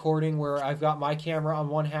up recording where I've got my camera on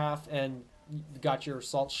one half and got your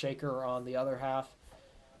salt shaker on the other half.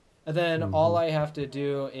 And then all I have to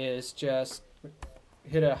do is just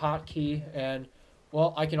hit a hotkey and,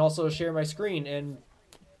 well, I can also share my screen and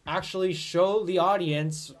actually show the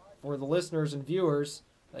audience, or the listeners and viewers,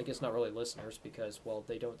 I guess not really listeners because, well,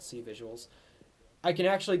 they don't see visuals. I can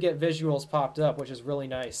actually get visuals popped up, which is really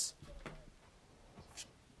nice.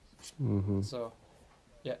 Mm-hmm. So,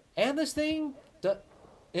 yeah. And this thing, it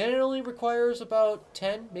only requires about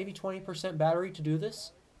 10, maybe 20% battery to do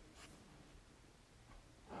this.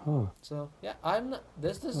 Huh. So, yeah, I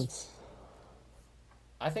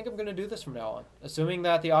think I'm going to do this from now on, assuming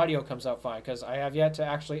that the audio comes out fine, because I have yet to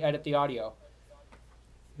actually edit the audio.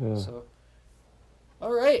 Yeah. So,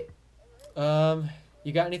 all right.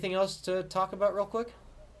 You got anything else to talk about real quick?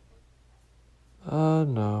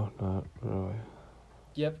 No, not really.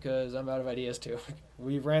 Yep, because I'm out of ideas too.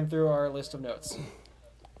 We ran through our list of notes.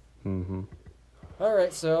 Mm-hmm. All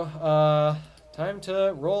right, so time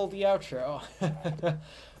to roll the outro.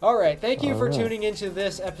 All right, thank you for tuning into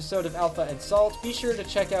this episode of Alpha and Salt. Be sure to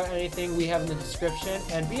check out anything we have in the description,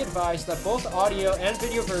 and be advised that both audio and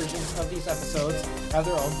video versions of these episodes have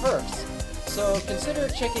their own perks. So consider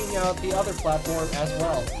checking out the other platform as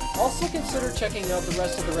well. Also consider checking out the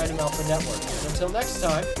rest of the Random Alpha Network. Until next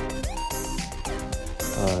time.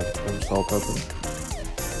 I'm Salt Pepper.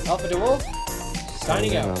 Alpha DeWolf,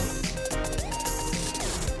 signing out.